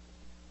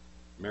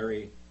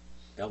 Mary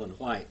Ellen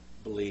White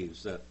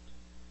believes that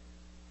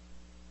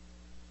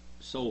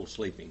soul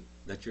sleeping,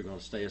 that you're going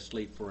to stay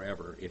asleep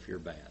forever if you're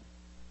bad.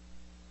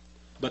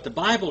 But the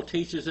Bible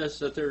teaches us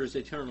that there is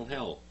eternal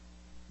hell,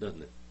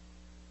 doesn't it?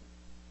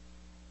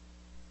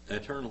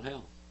 Eternal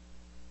hell.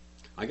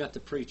 I got to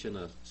preach in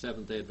a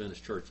Seventh-day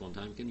Adventist church one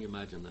time. Can you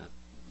imagine that?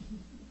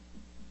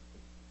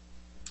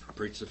 I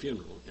preached a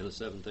funeral in a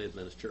Seventh-day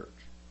Adventist church.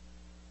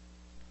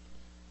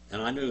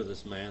 And I knew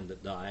this man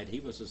that died. He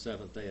was a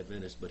Seventh-day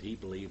Adventist, but he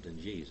believed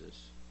in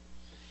Jesus.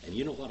 And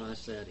you know what I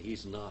said?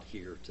 He's not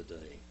here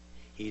today.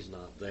 He's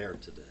not there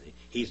today.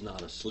 He's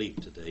not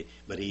asleep today,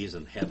 but he's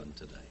in heaven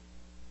today.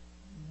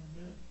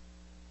 Amen.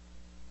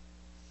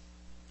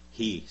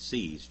 He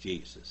sees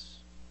Jesus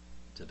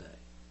today.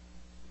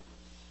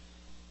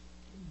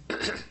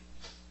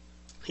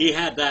 He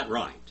had that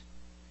right.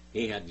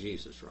 He had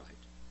Jesus right.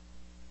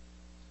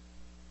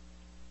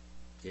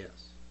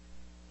 Yes.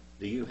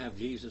 Do you have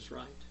Jesus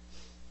right?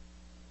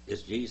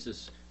 Is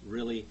Jesus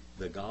really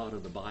the God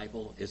of the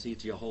Bible? Is he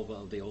Jehovah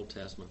of the Old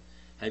Testament?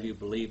 Have you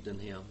believed in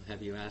him?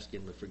 Have you asked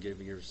him to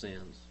forgive your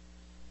sins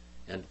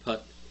and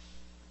put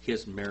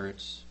his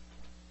merits?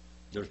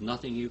 There's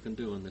nothing you can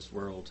do in this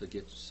world to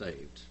get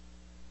saved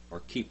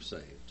or keep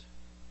saved.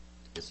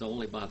 It's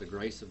only by the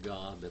grace of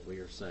God that we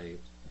are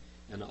saved,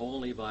 and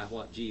only by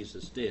what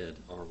Jesus did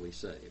are we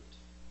saved.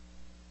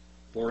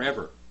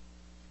 Forever.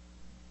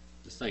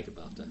 Just think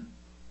about that.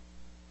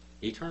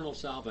 Eternal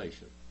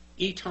salvation.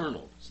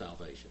 Eternal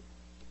salvation.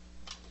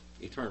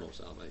 Eternal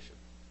salvation.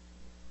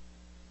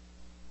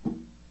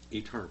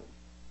 Eternal.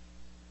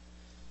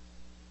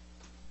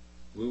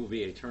 We will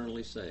be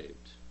eternally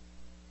saved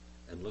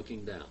and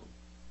looking down.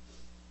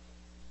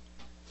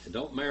 And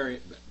don't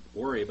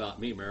worry about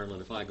me, Marilyn,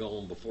 if I go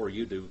on before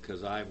you do,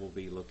 because I will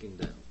be looking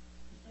down.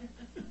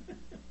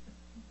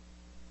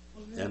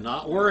 and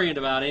not worrying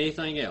about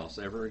anything else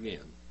ever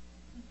again,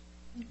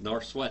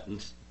 nor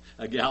sweating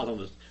a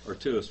gallon or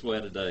two of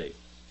sweat a day.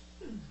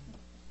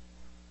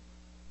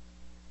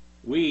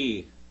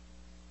 We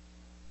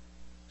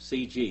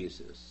see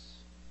Jesus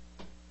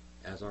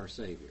as our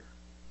Savior.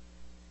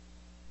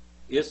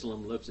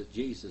 Islam looks at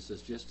Jesus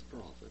as just a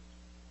prophet.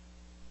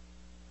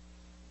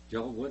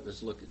 Jehovah's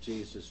Witnesses look at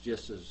Jesus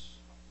just as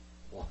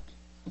what?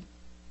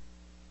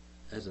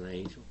 As an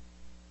angel.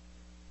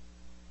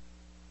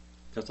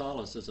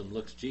 Catholicism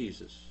looks at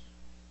Jesus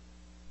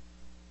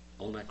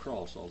on that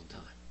cross all the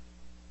time.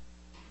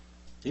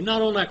 He's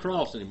not on that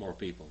cross anymore,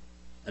 people.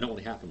 It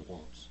only happened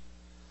once.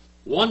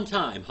 One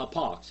time,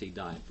 hapax, he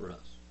died for us.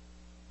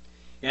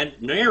 And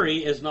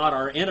Mary is not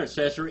our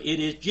intercessor, it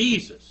is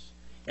Jesus.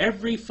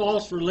 Every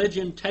false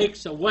religion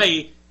takes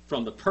away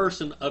from the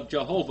person of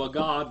Jehovah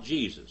God,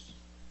 Jesus.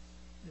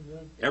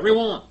 Amen.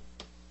 Everyone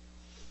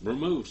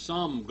remove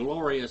some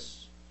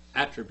glorious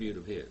attribute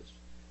of his.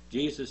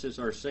 Jesus is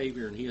our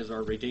Savior, and he is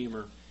our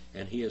Redeemer,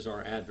 and he is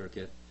our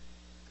advocate,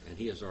 and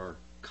he is our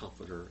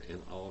comforter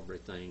in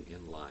everything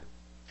in life.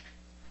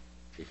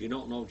 If you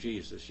don't know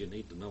Jesus, you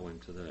need to know him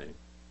today.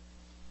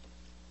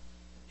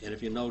 And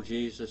if you know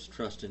Jesus,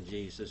 trust in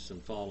Jesus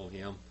and follow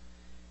him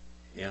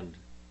and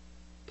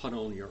put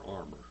on your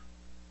armor.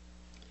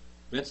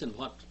 Vincent,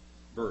 what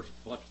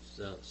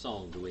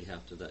song do we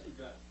have today?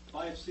 We got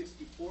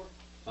 564.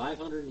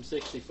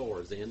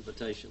 564 is the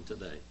invitation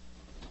today.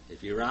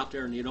 If you're out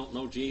there and you don't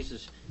know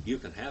Jesus, you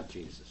can have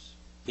Jesus.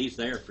 He's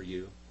there for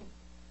you.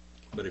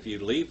 But if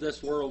you leave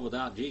this world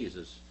without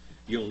Jesus,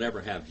 you'll never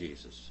have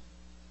Jesus,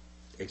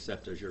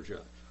 except as your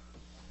judge.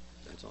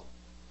 That's all.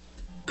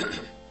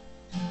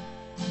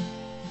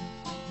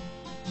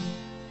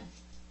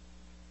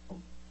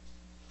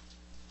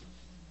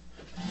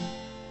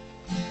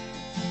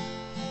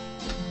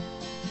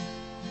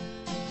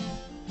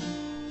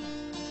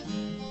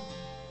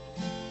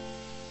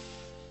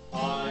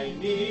 I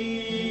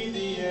need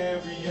thee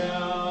every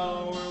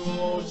hour,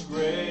 most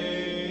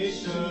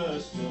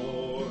gracious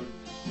Lord.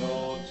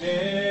 No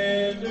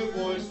tender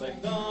voice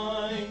like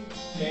thine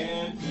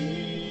can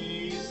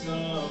peace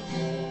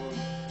afford.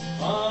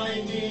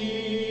 I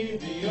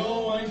need thee,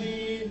 oh, I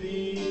need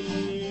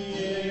thee,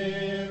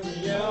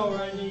 every hour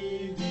I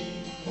need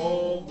thee.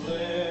 Oh,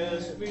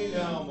 bless me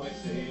now, my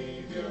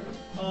Savior,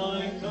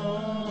 I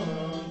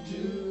come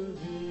to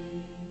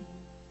thee.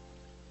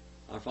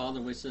 Our Father,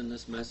 we send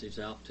this message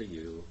out to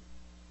you.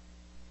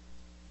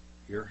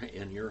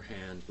 In your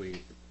hand,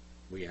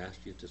 we ask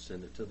you to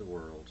send it to the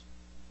world.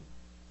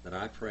 That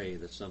I pray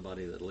that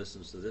somebody that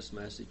listens to this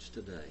message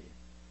today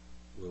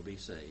will be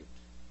saved.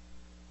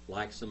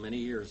 Like so many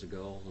years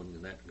ago,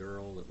 when that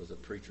girl that was a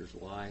preacher's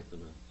wife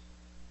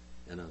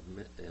and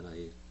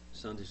a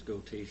Sunday school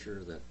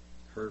teacher that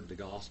heard the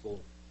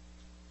gospel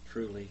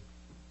truly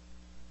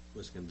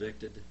was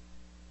convicted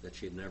that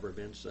she had never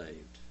been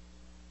saved.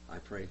 I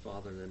pray,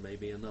 Father, there may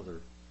be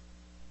another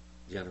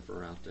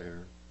Jennifer out there,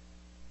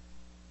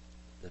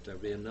 that there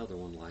be another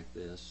one like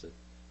this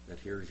that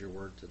hears your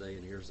word today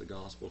and hears the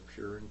gospel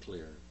pure and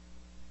clear.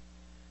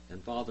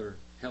 And Father,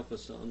 help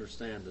us to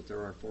understand that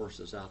there are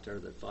forces out there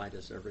that fight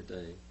us every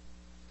day,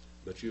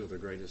 but you are the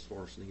greatest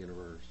force in the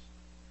universe,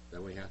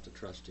 that we have to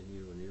trust in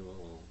you and you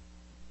alone.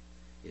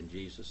 In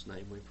Jesus'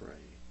 name we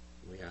pray.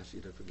 We ask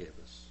you to forgive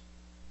us,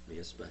 me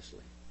especially.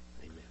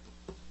 Amen.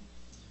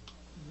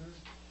 Amen.